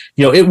 And,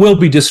 it will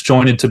be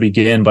disjointed to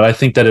begin, but I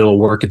think that it'll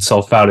work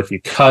itself out. If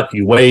you cut,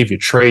 you waive, you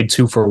trade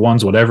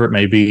 2-for-1s, whatever it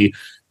may be,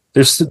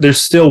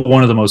 there's still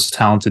one of the most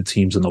talented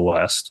teams in the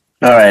West.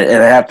 All right,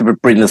 and I have to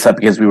bring this up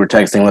because we were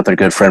texting with our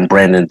good friend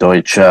Brandon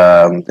Deutsch,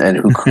 and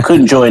who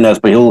couldn't join us,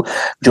 but he'll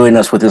join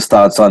us with his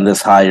thoughts on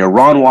this hire.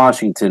 Ron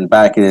Washington,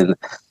 back in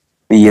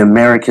the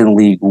American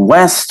League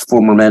West,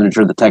 former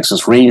manager of the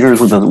Texas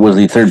Rangers, was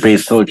the third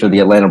base coach of the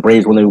Atlanta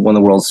Braves when they won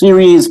the World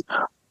Series.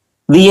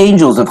 The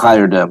Angels have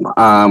hired him.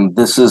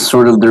 This is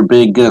sort of their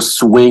big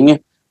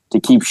swing to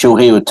keep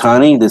Shohei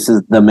Ohtani. This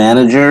is the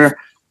manager.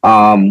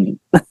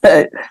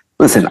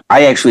 Listen,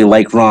 I actually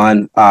like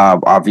Ron.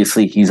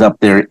 Obviously, he's up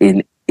there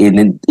in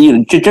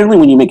generally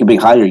when you make a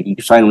big hire, you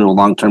sign him to a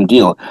long-term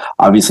deal.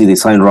 Obviously, they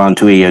signed Ron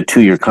to a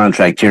 2-year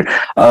contract here.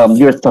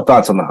 Your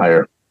thoughts on the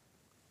hire?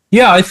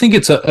 Yeah, I think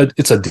it's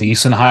a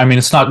decent high. I mean,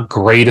 it's not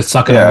great. It's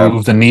not going to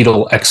move the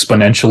needle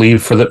exponentially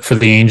for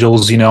the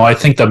Angels. You know, I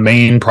think the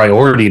main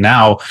priority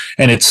now,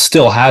 and it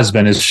still has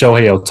been, is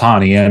Shohei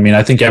Ohtani. I mean,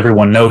 I think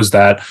everyone knows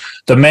that.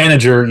 The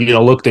manager, you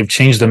know, look, they've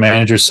changed the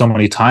manager so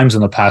many times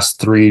in the past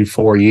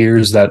 3-4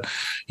 years that,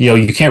 you know,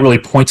 you can't really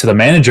point to the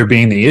manager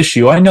being the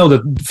issue. I know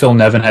that Phil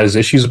Nevin has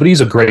issues, but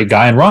he's a great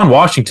guy. And Ron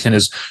Washington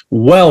is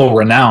well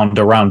renowned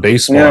around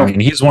baseball. Yeah. I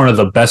mean, he's one of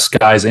the best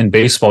guys in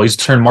baseball. He's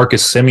turned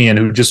Marcus Semien,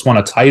 who just won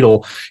a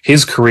title,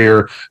 his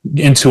career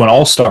into an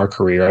all-star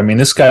career. I mean,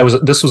 this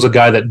was a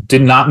guy that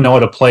did not know how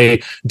to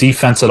play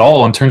defense at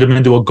all and turned him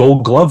into a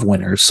Gold Glove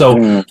winner.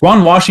 So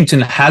Ron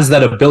Washington has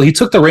that ability. He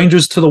took the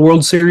Rangers to the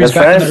World Series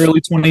back in the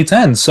early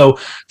 2010s. So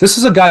this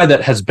is a guy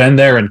that has been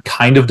there and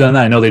kind of done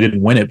that. I know they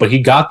didn't win it, but he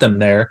got them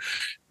there.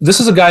 This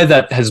is a guy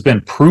that has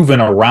been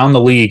proven around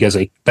the league as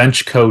a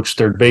bench coach,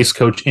 third base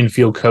coach,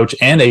 infield coach,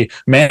 and a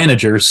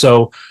manager.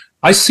 So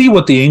I see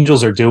what the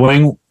Angels are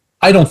doing.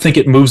 I don't think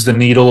it moves the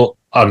needle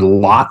a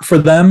lot for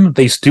them.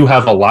 They do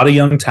have a lot of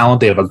young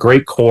talent. They have a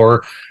great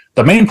core.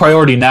 The main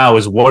priority now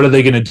is what are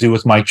they going to do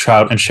with Mike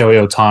Trout and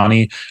Shohei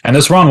Ohtani? And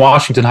this Ron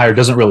Washington hire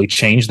doesn't really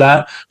change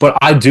that, but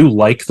I do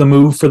like the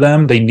move for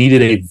them. They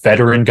needed a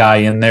veteran guy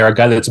in there, a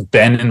guy that's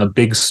been in the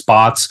big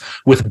spots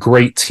with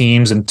great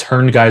teams and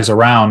turned guys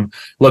around.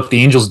 Look,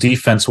 the Angels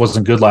defense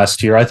wasn't good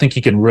last year. I think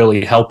he can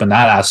really help in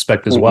that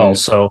aspect as well.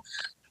 So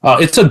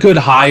it's a good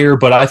hire,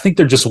 but I think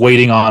they're just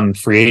waiting on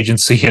free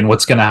agency and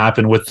what's going to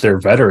happen with their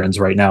veterans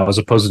right now as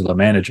opposed to the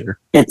manager.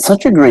 It's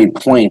such a great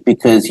point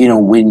because, you know,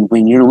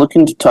 when you're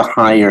looking to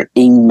hire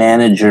a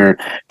manager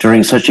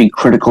during such a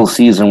critical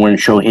season when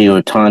Shohei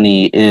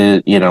Ohtani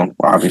is, you know,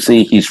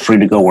 obviously he's free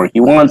to go where he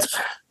wants.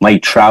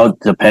 Mike Trout,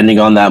 depending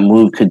on that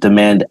move, could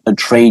demand a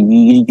trade.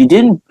 You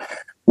didn't...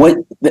 What,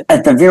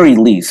 at the very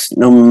least,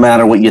 no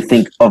matter what you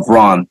think of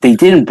Ron, they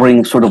didn't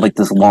bring sort of like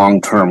this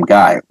long-term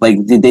guy.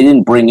 Like they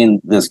didn't bring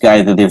in this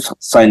guy that they've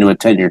signed to a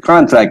 10-year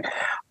contract.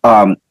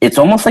 It's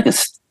almost like a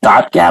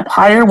stopgap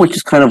hire, which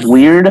is kind of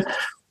weird.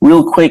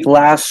 Real quick,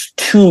 last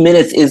 2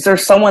 minutes. Is there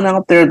someone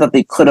out there that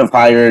they could have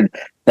hired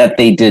that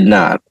they did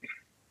not?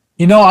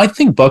 You know, I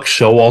think Buck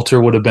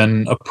Showalter would have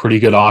been a pretty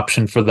good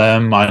option for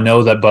them. I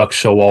know that Buck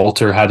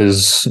Showalter had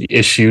his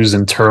issues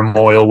and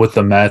turmoil with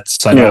the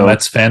Mets. I know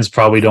Mets fans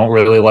probably don't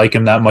really like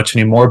him that much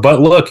anymore.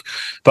 But look,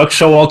 Buck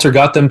Showalter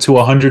got them to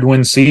a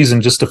 100-win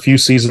season just a few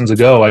seasons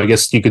ago. I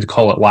guess you could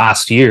call it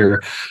last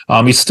year.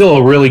 He's still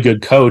a really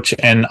good coach.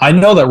 And I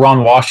know that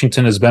Ron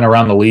Washington has been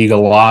around the league a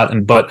lot,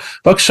 but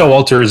Buck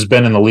Showalter has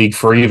been in the league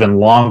for even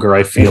longer,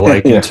 I feel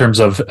like, in terms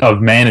of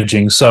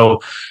managing.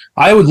 So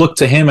I would look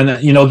to him,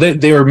 and you know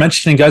they were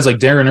mentioning guys like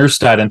Darren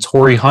Erstad and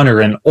Torrey Hunter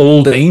and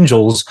old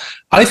Angels.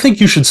 I think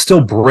you should still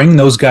bring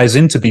those guys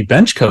in to be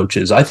bench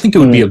coaches. I think it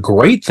would be a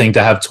great thing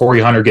to have Torrey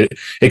Hunter get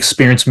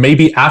experience.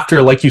 Maybe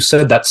after, like you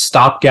said, that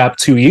stopgap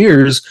 2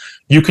 years,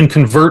 you can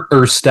convert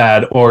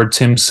Erstad or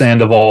Tim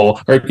Sandoval,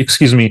 or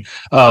excuse me,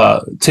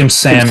 Tim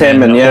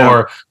Salmon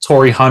or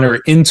Torrey Hunter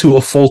into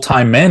a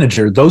full-time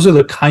manager. Those are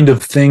the kind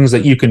of things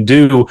that you can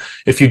do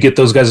if you get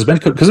those guys as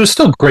bench coaches, because there's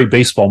still great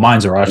baseball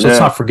minds, Arash.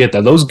 Let's not forget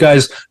that. Those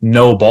guys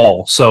know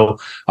ball. So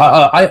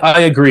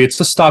I agree. It's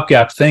a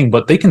stopgap thing,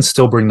 but they can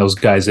still bring those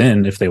guys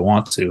in if they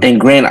want to. And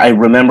Grant, I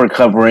remember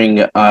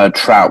covering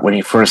Trout when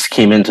he first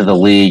came into the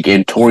league,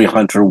 and Torrey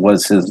Hunter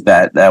was his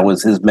vet. That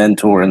was his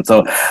mentor. And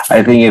so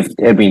I think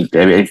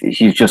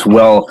he's just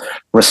well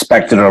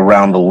respected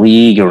around the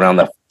league, around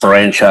the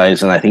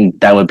franchise, and I think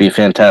that would be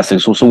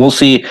fantastic. So we'll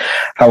see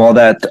how all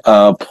that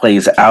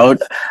plays out.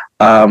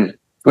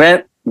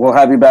 Grant, we'll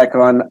have you back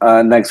on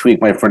next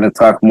week, my friend, to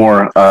talk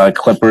more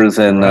Clippers,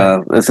 and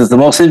this is the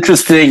most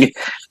interesting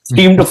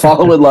team to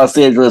follow in Los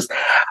Angeles.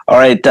 All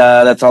right,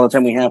 that's all the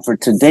time we have for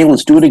today.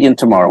 Let's do it again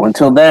tomorrow.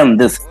 Until then,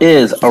 this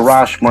is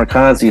Arash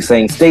Markazi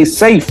saying stay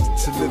safe,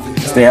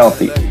 stay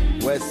healthy.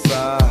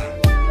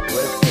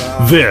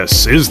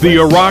 This is the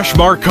Arash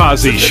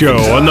Markazi Show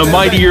on the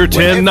Mightier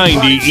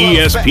 1090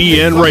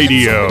 ESPN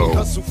Radio.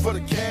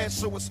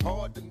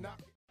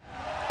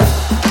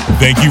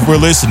 Thank you for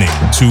listening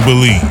to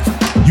Believe.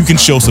 You can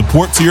show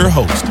support to your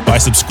host by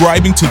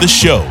subscribing to the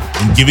show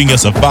and giving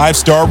us a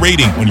 5-star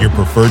rating on your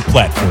preferred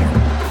platform.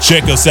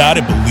 Check us out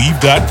at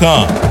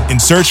Believe.com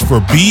and search for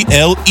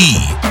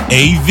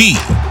BLEAV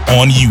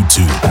on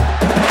YouTube.